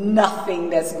nothing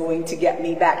that's going to get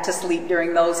me back to sleep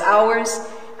during those hours.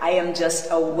 I am just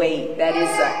awake. That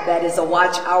is a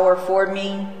watch hour for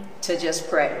me to just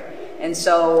pray. And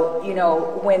so, you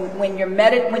know, when you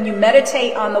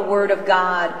meditate on the Word of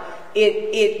God, it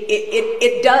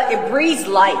breathes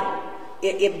light.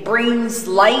 It brings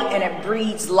light and it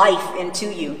breathes life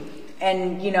into you.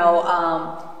 And, you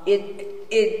know,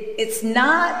 it's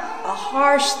not a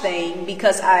harsh thing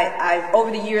because I've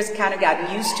over the years kind of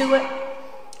gotten used to it.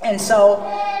 And so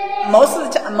most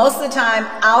of the time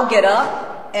I'll get up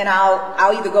and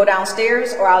I'll either go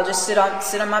downstairs or I'll just sit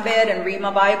on my bed and read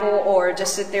my Bible or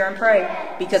just sit there and pray,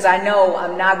 because I know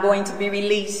I'm not going to be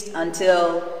released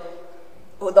until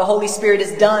the Holy Spirit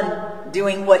is done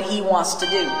doing what He wants to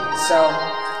do. So,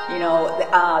 you know,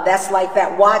 that's like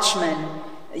that watchman.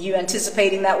 You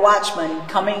anticipating that watchman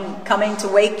coming to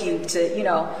wake you to, you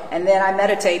know, and then I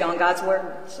meditate on God's Word.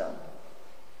 So.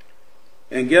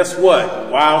 And guess what?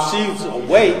 While she's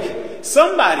awake,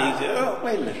 somebody,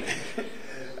 wait a minute.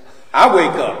 I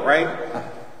wake up, right?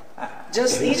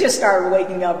 He just started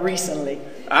waking up recently.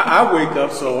 I wake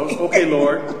up, so okay,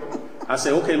 Lord. I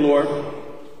say, okay, Lord,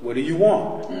 what do you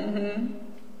want? Mm-hmm.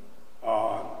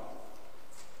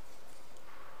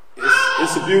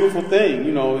 It's a beautiful thing,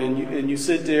 you know, and you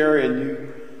sit there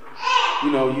and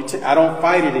I don't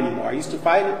fight it anymore. I used to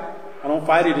fight it. I don't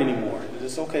fight it anymore. It's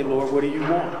just, okay, Lord, what do you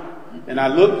want? And I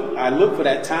look for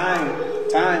that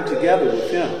time together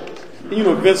with Him. And, you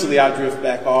know, eventually I drift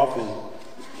back off and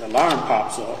the alarm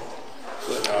pops up.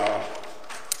 But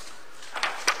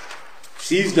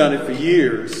she's done it for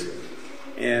years,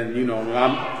 and you know,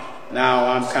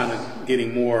 I'm kind of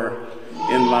getting more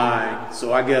in line.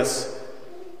 So I guess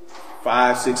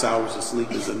 5-6 hours of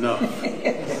sleep is enough,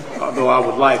 although I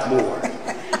would like more.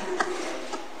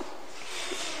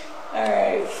 All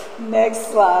right,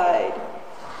 next slide.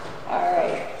 All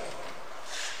right.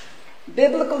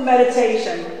 Biblical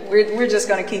meditation. We're just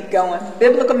going to keep going.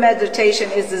 Biblical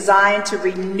meditation is designed to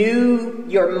renew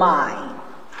your mind.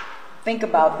 Think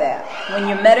about that. When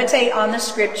you meditate on the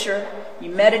scripture, you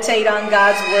meditate on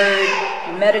God's word,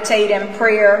 you meditate in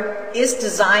prayer, it's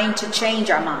designed to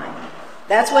change our mind.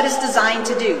 That's what it's designed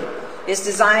to do. It's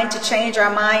designed to change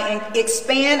our mind and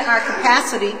expand our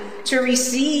capacity to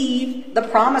receive the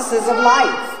promises of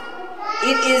life.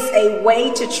 It is a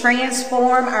way to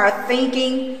transform our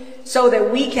thinking so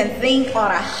that we can think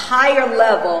on a higher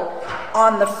level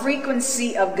on the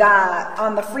frequency of God,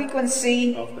 on the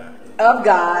frequency of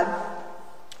God,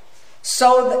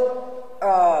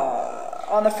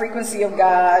 on the frequency of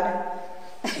God.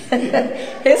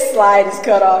 His slide is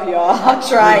cut off, y'all. I'm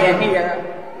trying here.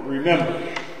 Remember.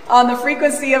 On the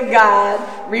frequency of God,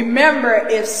 remember,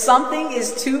 if something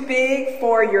is too big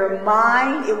for your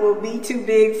mind, it will be too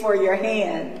big for your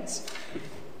hands.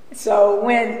 So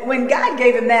when God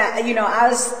gave him that, you know,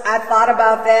 I thought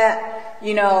about that,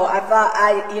 you know,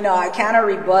 I kind of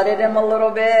rebutted him a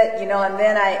little bit, you know, and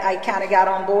then I kind of got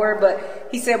on board. But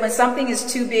he said, when something is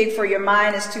too big for your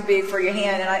mind, it's too big for your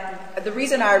hand. And the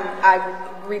reason I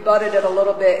rebutted it a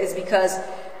little bit is because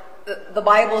the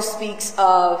Bible speaks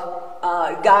of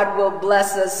God will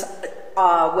bless us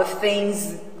with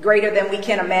things greater than we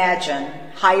can imagine,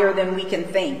 higher than we can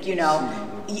think, you know,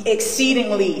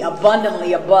 exceedingly,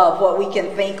 abundantly above what we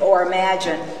can think or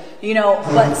imagine, you know.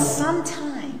 But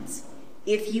sometimes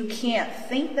if you can't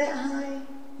think that high,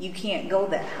 you can't go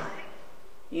that high,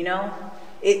 you know.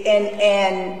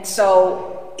 And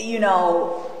so, you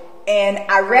know, and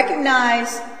I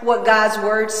recognize what God's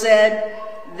word said.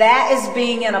 That is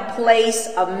being in a place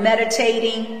of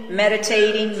meditating,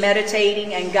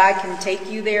 and God can take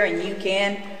you there, and you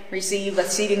can receive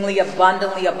exceedingly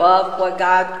abundantly above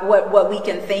what we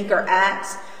can think or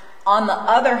ask. On the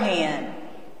other hand,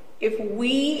 if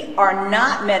we are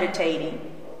not meditating,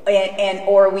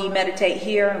 or we meditate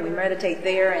here and we meditate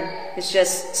there, and it's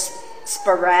just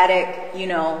sporadic, you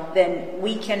know, then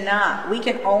we cannot.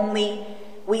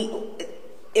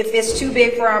 If it's too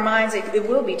big for our minds, it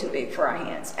will be too big for our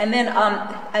hands. And then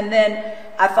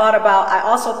I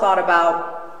also thought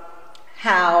about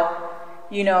how,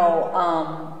 you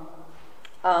know,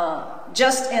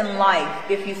 just in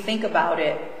life, if you think about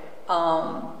it,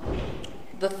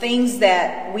 the things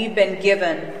that we've been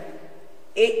given,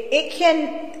 it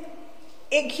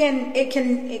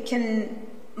can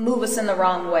move us in the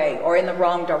wrong way or in the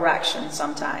wrong direction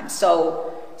sometimes.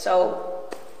 So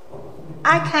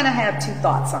I kind of have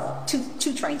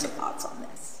two trains of thoughts on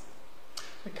this.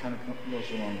 It kind of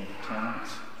goes along with the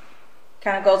talents.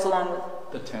 Kind of goes along with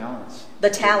the talents. The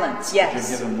talents,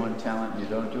 yes. If you're given one talent and you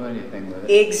don't do anything with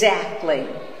it. Exactly.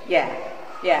 Yeah.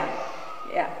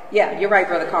 Yeah, you're right,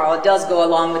 Brother Carl. It does go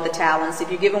along with the talents. If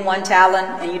you're given one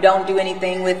talent and you don't do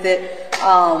anything with it,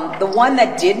 the one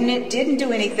that didn't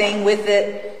do anything with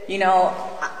it, you know,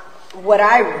 what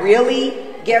I really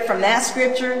get from that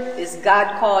scripture is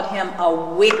God called him a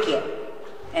wicked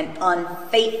and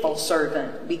unfaithful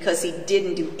servant because he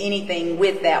didn't do anything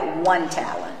with that one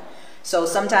talent. So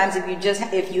sometimes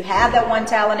if you have that one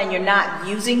talent and you're not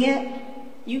using it,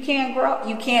 you can't grow.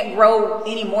 You can't grow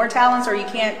any more talents, or you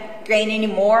can't gain any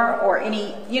more, or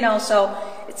any, you know. So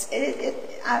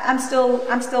I'm still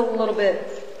a little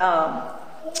bit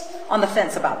on the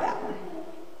fence about that one.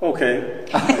 Okay,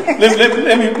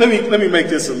 let me make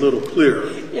this a little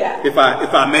clearer. Yeah. If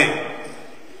I may.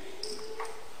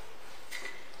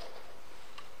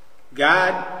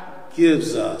 God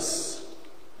gives us,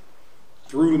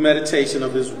 through the meditation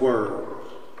of his word,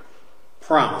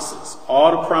 promises.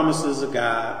 All the promises of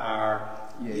God are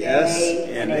yes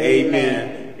and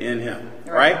amen in him.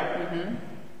 Right? Mm-hmm.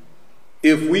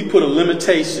 If we put a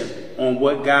limitation on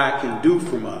what God can do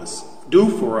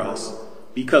for us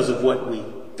because of what we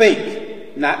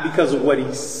think, not because of what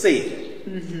he said.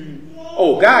 Mm-hmm.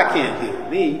 Oh, God can't heal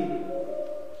me.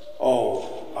 Oh,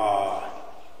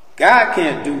 God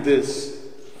can't do this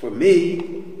for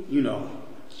me. You know.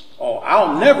 Oh,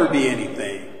 I'll never be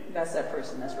anything. That's that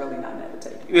person that's really not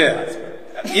meditating. Yeah,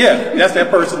 that's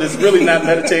that person that's really not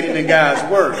meditating in God's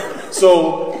word.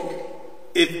 So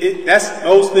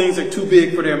those things are too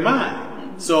big for their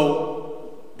mind.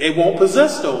 So they won't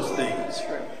possess those things.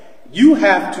 You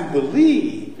have to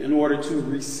believe in order to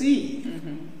receive.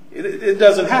 Mm-hmm. It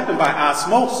doesn't happen by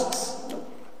osmosis.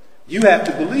 You have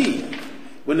to believe.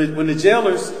 When the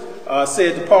jailers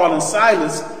said to Paul and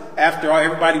Silas, after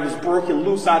everybody was broken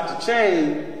loose out the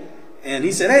chain, and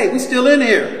he said, "Hey, we still in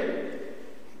here."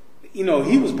 You know,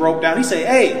 he was broke down. He said,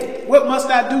 "Hey, what must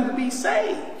I do to be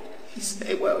saved?" He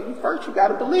said, "Well, you got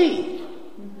to believe."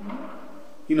 Mm-hmm.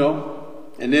 You know,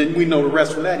 and then we know the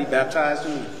rest from that. He baptized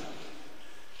them,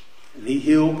 and he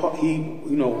healed. He,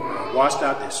 you know, washed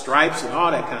out their stripes and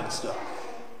all that kind of stuff.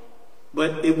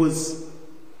 But it was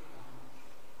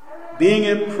being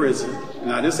in prison.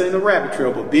 Now, this ain't a rabbit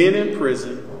trail, but being in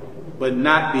prison, but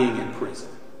not being in prison.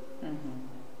 Mm-hmm.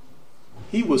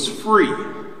 He was free.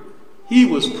 He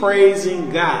was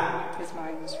praising God. His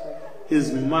mind was free.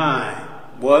 His mind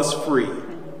was free.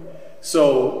 Mm-hmm.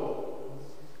 So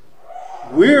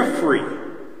we're free.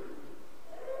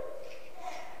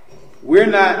 We're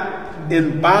not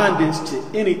in bondage to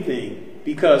anything,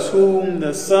 because whom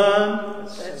the Son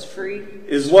sets free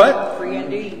is what? Free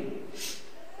indeed.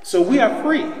 So we are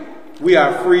free. We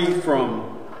are free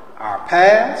from our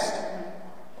past.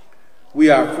 We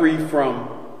are free from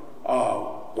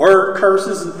word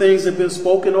curses and things that have been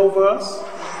spoken over us.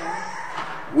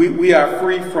 We are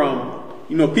free from,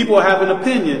 you know, people have an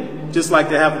opinion, just like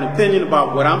they have an opinion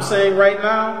about what I'm saying right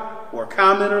now, or a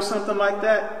comment or something like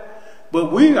that.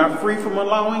 But we are free from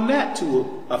allowing that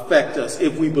to affect us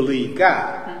if we believe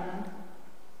God.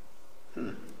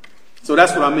 Mm-hmm. So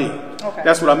that's what I mean. Okay.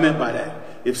 That's what I meant by that.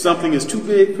 If something is too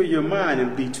big for your mind,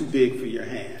 it'll be too big for your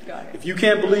hand. If you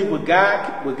can't believe what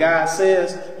God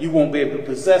says, you won't be able to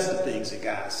possess the things that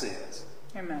God says.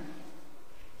 Amen.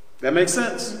 That makes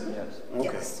sense? Mm-hmm. Yes.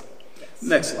 Okay. Yes.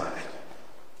 Next slide.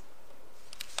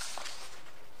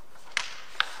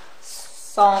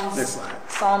 Next slide.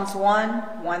 Psalms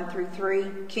 1 through 3,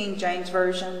 King James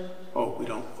Version. Oh, we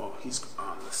don't. Oh, he's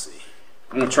on. Let's see.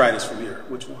 I'm going to try this from here.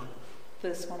 Which one?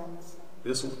 This one on this side.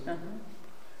 This one? Uh-huh.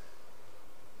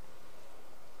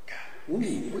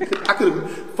 Ooh, I could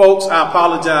have, folks, I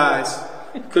apologize.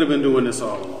 Could have been doing this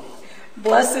all along.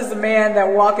 Blessed is the man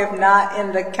that walketh not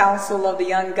in the counsel of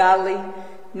the ungodly,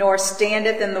 nor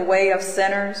standeth in the way of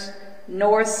sinners,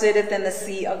 nor sitteth in the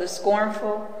seat of the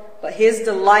scornful. But his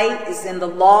delight is in the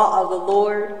law of the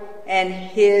Lord, and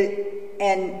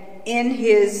in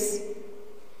his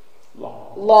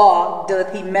law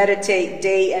doth he meditate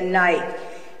day and night.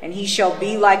 And he shall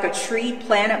be like a tree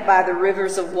planted by the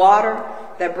rivers of water,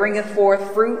 that bringeth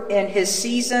forth fruit in his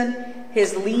season.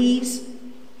 His leaves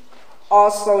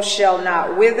also shall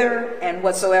not wither, and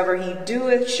whatsoever he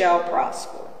doeth shall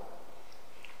prosper.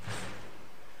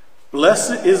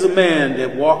 Blessed is a man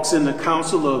that walks in the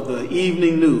counsel of the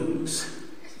evening news.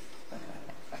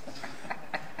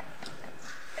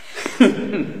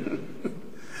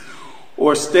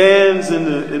 Or stands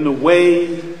in the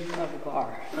way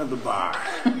of the bar.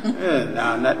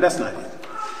 That's not it.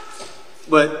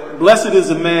 But blessed is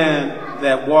a man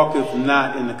that walketh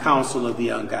not in the counsel of the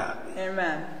ungodly.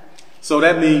 Amen. So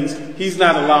that means he's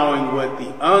not allowing what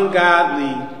the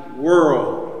ungodly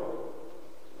world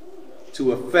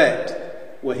to affect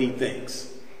what he thinks.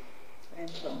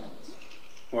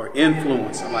 or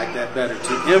influence, I like that better,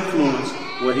 to influence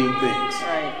what he thinks.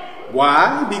 Right.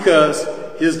 Why? Because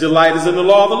his delight is in the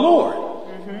law of the Lord.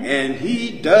 And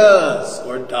he does,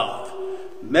 or doth,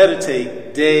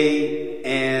 meditate day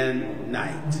and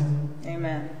night.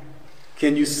 Amen.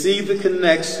 Can you see the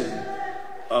connection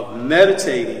of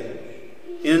meditating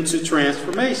into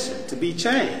transformation, to be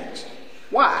changed?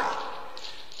 Why?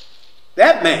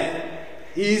 That man,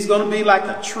 he's going to be like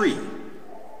a tree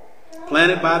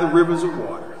planted by the rivers of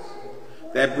water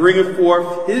that bringeth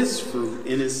forth his fruit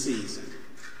in his season.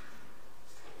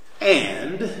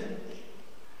 And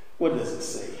what does it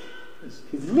say?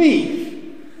 His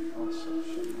leaf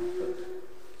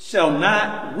shall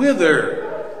not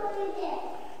wither.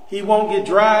 He won't get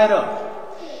dried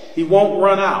up. He won't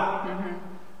run out.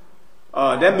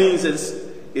 That means that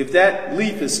if that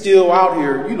leaf is still out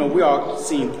here, we all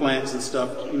seen plants and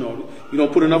stuff, you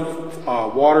don't put enough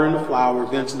water in the flower,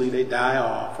 eventually they die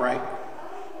off, right?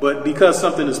 But because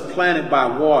something is planted by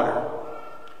water,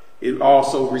 it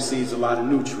also receives a lot of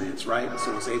nutrients, right?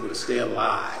 So it's able to stay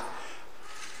alive.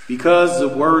 Because the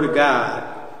Word of God,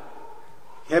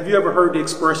 have you ever heard the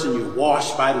expression, you're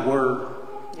washed by the Word?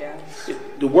 Yeah.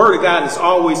 The Word of God is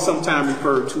always sometimes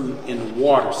referred to in the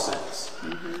water sense.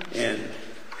 And,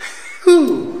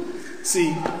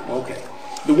 okay.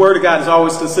 The Word of God is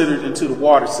always considered into the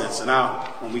water sense. And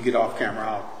when we get off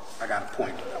camera, I got a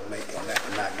point that I'll make on that,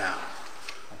 but not now.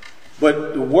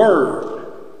 But the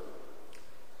Word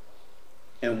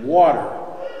and water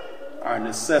are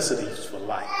necessities for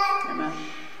life. Amen.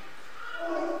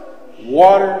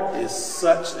 Water is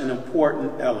such an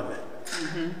important element.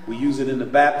 We use it in the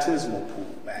baptismal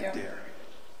pool back there.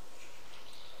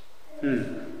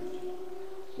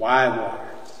 Why water?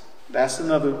 That's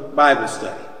another Bible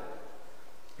study.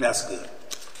 That's good.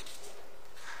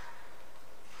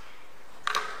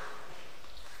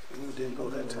 We didn't go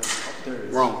that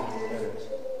time. Wrong.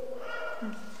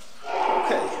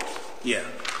 Okay. Yeah.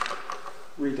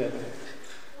 Read that there.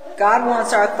 God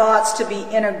wants our thoughts to be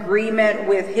in agreement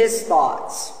with his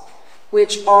thoughts,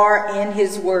 which are in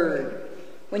his word.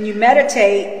 When you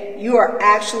meditate, you are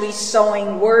actually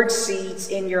sowing word seeds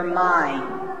in your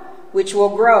mind, which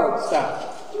will grow.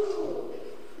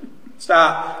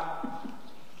 Stop.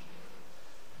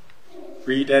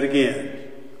 Read that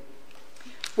again.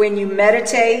 When you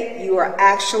meditate, you are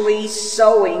actually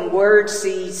sowing word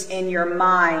seeds in your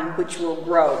mind, which will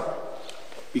grow.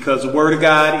 Because the Word of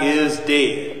God is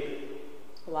dead.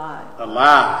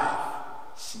 Alive.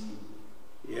 Seed.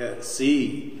 Yeah,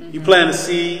 seed. You plant a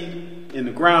seed in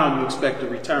the ground, you expect a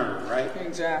return, right?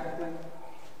 Exactly.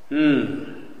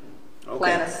 Okay.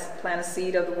 Plant a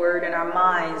seed of the Word in our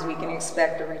minds, we can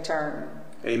expect a return.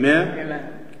 Amen.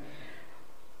 Amen.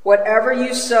 Whatever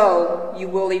you sow, you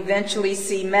will eventually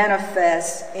see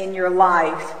manifest in your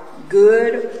life,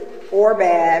 good or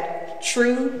bad,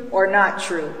 true or not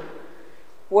true.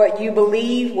 What you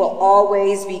believe will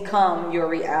always become your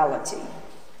reality.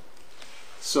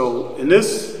 So in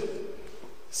this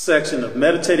section of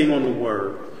meditating on the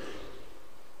Word,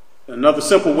 another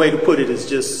simple way to put it is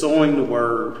just sowing the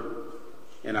Word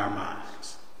in our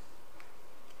minds.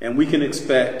 And we can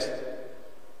expect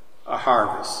a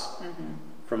harvest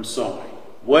from sowing.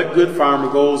 What good farmer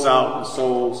goes out and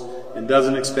sows and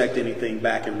doesn't expect anything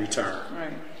back in return?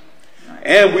 Right.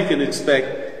 And we can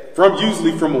expect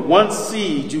usually from one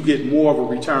seed, you get more of a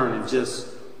return than just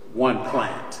one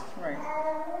plant. Right.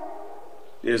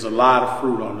 There's a lot of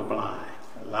fruit on the vine,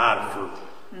 a lot of fruit.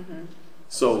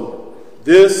 So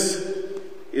this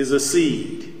is a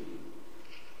seed.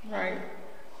 Right.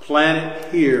 Plant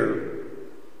it here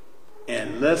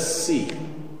and let's see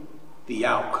the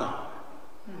outcome.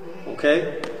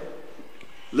 Okay?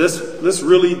 Let's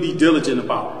really be diligent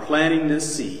about planting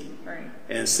this seed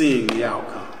and seeing the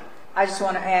outcome. I just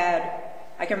want to add,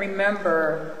 I can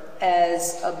remember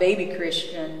as a baby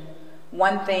Christian,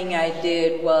 one thing I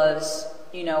did was,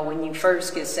 when you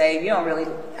first get saved, you read,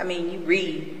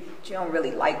 but you don't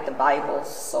really like the Bible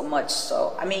so much.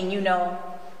 So,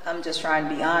 I'm just trying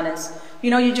to be honest.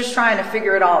 You're just trying to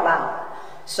figure it all out.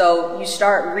 So you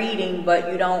start reading,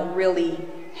 but you don't really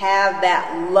have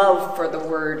that love for the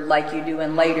Word like you do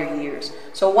in later years.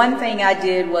 So one thing I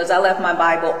did was I left my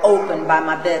Bible open by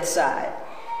my bedside.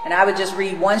 And I would just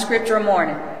read one scripture a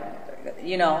morning.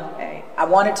 I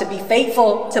wanted to be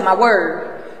faithful to my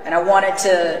Word. And I wanted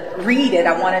to read it.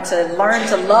 I wanted to learn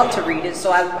to love to read it. So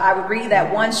I would read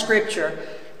that one scripture.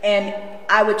 And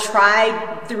I would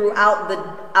try throughout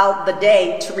the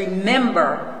day to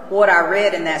remember what I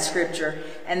read in that scripture.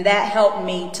 And that helped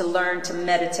me to learn to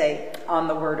meditate on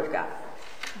the Word of God.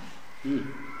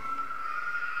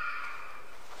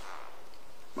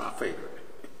 My favorite.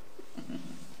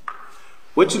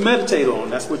 What you meditate on,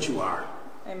 that's what you are.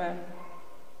 Amen.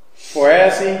 For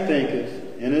as he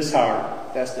thinketh in his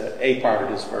heart, that's the A part of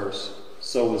this verse,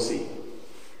 so is he.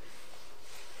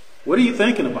 What are you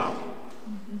thinking about?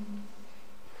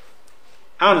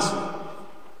 Honestly,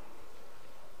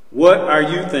 what are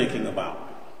you thinking about?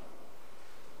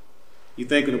 You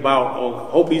thinking about, oh,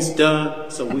 hope he's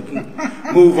done so we can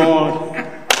move on?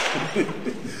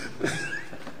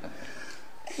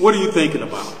 What are you thinking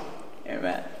about?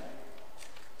 Amen.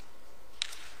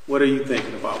 What are you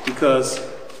thinking about? Because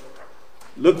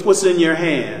look what's in your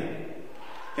hand,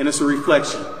 and it's a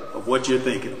reflection of what you're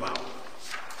thinking about.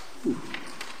 Whew.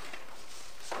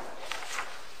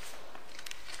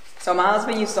 So my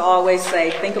husband used to always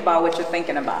say, think about what you're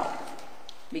thinking about.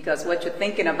 Because what you're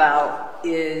thinking about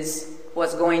is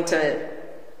what's going to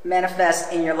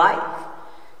manifest in your life.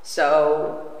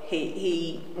 So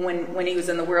when he was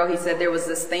in the world, he said there was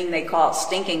this thing they called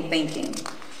stinking thinking.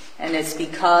 And it's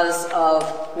because of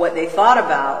what they thought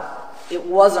about. It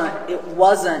wasn't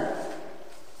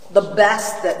the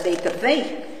best that they could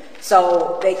think.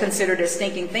 So they considered it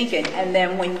stinking thinking. And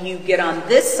then when you get on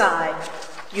this side,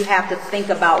 you have to think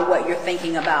about what you're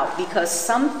thinking about, because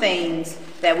some things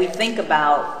that we think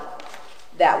about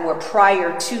that were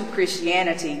prior to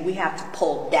Christianity, we have to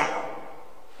pull down.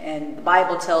 And the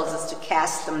Bible tells us to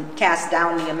cast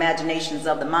down the imaginations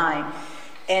of the mind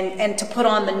and to put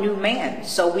on the new man.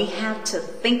 So we have to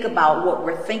think about what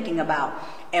we're thinking about.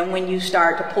 And when you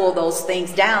start to pull those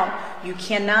things down, you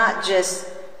cannot just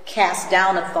cast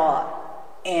down a thought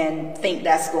and think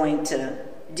that's going to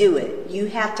do it. You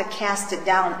have to cast it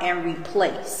down and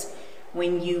replace.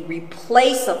 When you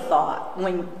replace a thought,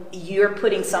 when you're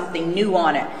putting something new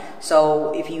on it.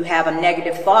 So if you have a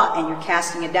negative thought and you're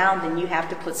casting it down, then you have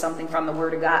to put something from the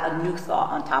Word of God, a new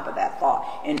thought on top of that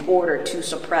thought, in order to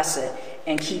suppress it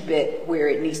and keep it where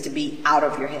it needs to be, out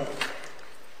of your head.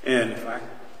 And if I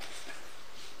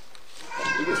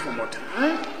do this one more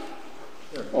time.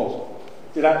 Oh,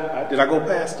 did I go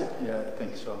past it? Yeah, I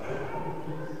think so.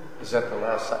 Is that the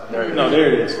last side? There it No, is.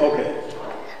 there it is. Okay.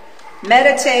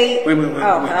 Meditate. Wait.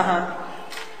 Uh-huh.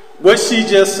 What she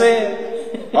just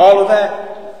said, all of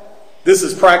that, this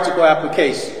is practical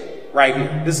application right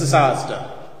here. This is how it's done.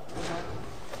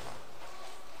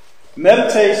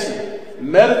 Meditation.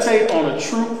 Meditate on a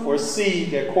truth or seed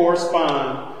that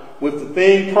corresponds with the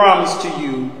thing promised to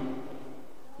you,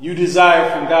 you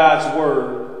desire from God's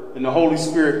word, and the Holy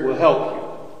Spirit will help you.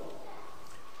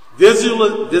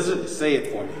 Say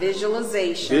it for me.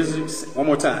 Visualization. One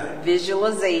more time.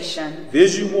 Visualization.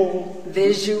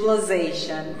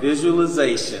 Visualization.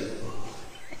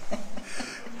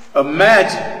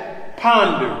 Imagine,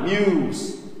 ponder,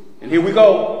 muse. And here we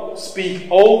go. Speak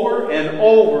over and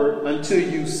over until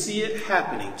you see it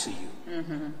happening to you.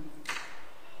 Mm-hmm.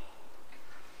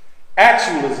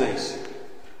 Actualization.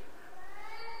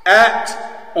 Act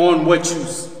on what you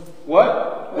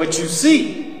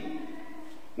see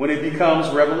when it becomes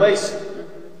revelation.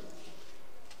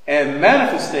 And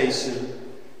manifestation,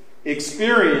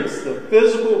 experience the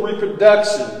physical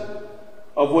reproduction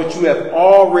of what you have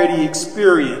already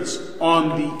experienced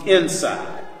on the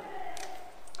inside.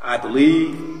 I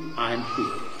believe I'm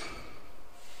healed.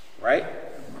 Right?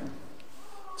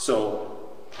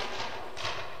 So,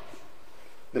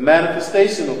 the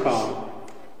manifestation will come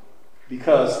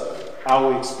because I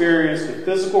will experience the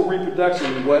physical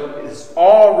reproduction of what is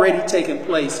already taking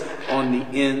place on the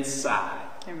inside.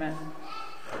 Amen.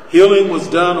 Healing was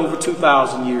done over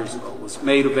 2,000 years ago, was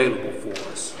made available for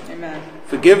us. Amen.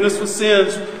 Forgiveness for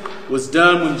sins was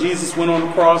done when Jesus went on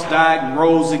the cross, died, and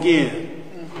rose again.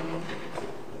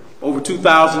 Mm-hmm. Over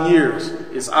 2,000 years,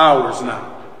 it's ours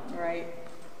now. Right.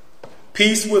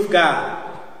 Peace with God,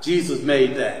 Jesus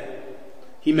made that.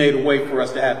 He made a way for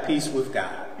us to have peace with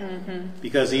God. Mm-hmm.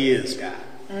 Because he is God.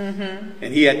 Mm-hmm.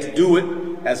 And he had to do it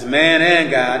as man and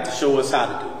God to show us how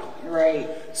to do it. Right.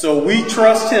 So we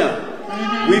trust him.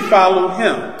 Mm-hmm. We follow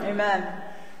him. Amen.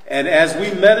 And as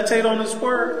we meditate on his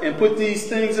word and put these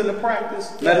things into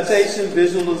practice, yes. Meditation,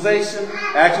 visualization,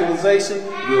 actualization,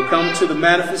 we'll come to the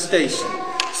manifestation.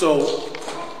 So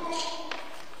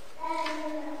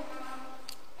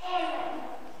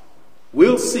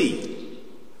we'll see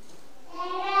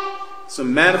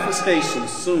some manifestations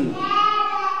soon.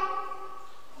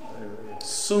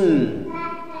 Soon.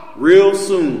 Real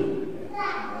soon.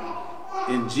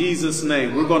 In Jesus'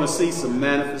 name. We're going to see some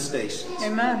manifestations.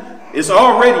 Amen. It's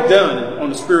already done on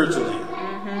the spiritual end.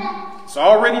 Mm-hmm. It's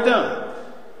already done.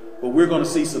 But we're going to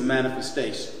see some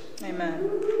manifestation. Amen.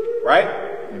 Right?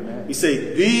 Amen. He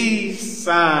said, these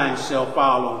signs shall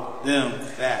follow them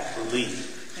that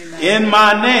believe. Amen. In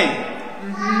my name.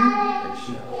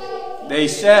 Mm-hmm. They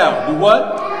shall do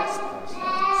what?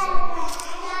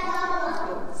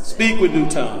 Speak with new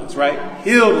tongues, right?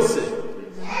 Heal the sick.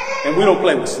 And we don't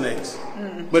play with snakes.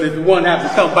 But if one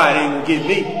happens to come by, they ain't going to get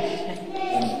me.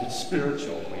 And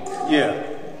spiritual. Yeah.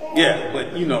 Yeah,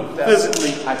 but you know,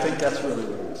 physically. I think that's really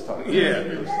what he was talking about.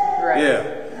 Yeah. Right.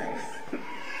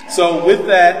 Yeah. So with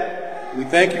that, we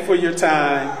thank you for your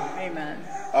time. Amen.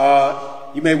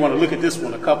 You may want to look at this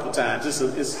one a couple times.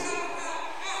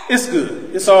 It's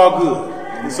good. It's all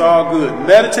good. It's all good.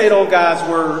 Meditate on God's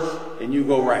word and you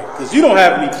go right. Because you don't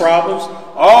have any problems.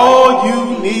 All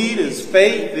you need is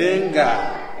faith in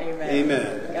God. Amen.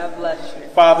 Amen. God bless you.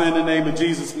 Father, in the name of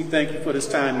Jesus, we thank you for this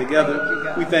time together. Thank you,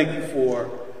 God. We thank you for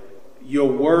your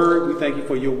word. We thank you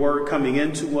for your word coming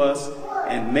into us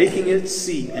and making it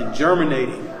seed and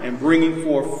germinating and bringing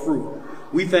forth fruit.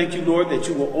 We thank you, Lord, that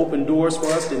you will open doors for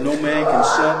us that no man can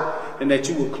shut and that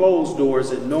you will close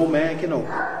doors that no man can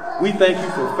open. We thank you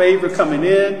for favor coming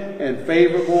in and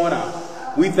favor going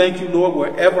out. We thank you, Lord,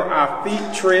 wherever our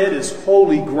feet tread is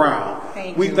holy ground.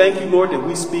 We thank you, Lord, that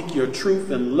we speak your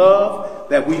truth in love,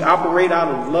 that we operate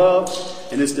out of love,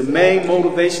 and it's the main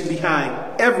motivation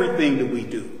behind everything that we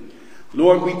do.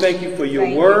 Lord, we thank you for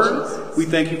your word. We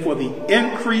thank you for the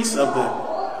increase of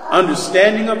the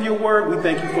understanding of your word. We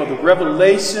thank you for the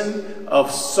revelation of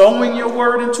sowing your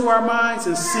word into our minds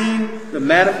and seeing the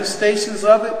manifestations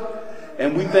of it.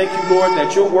 And we thank you, Lord,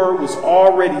 that your word was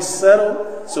already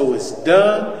settled, so it's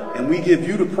done. And we give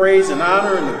you the praise and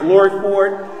honor and the glory for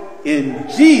it in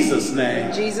Jesus' name.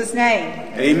 In Jesus' name.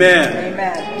 Amen.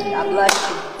 Amen. God bless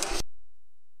you.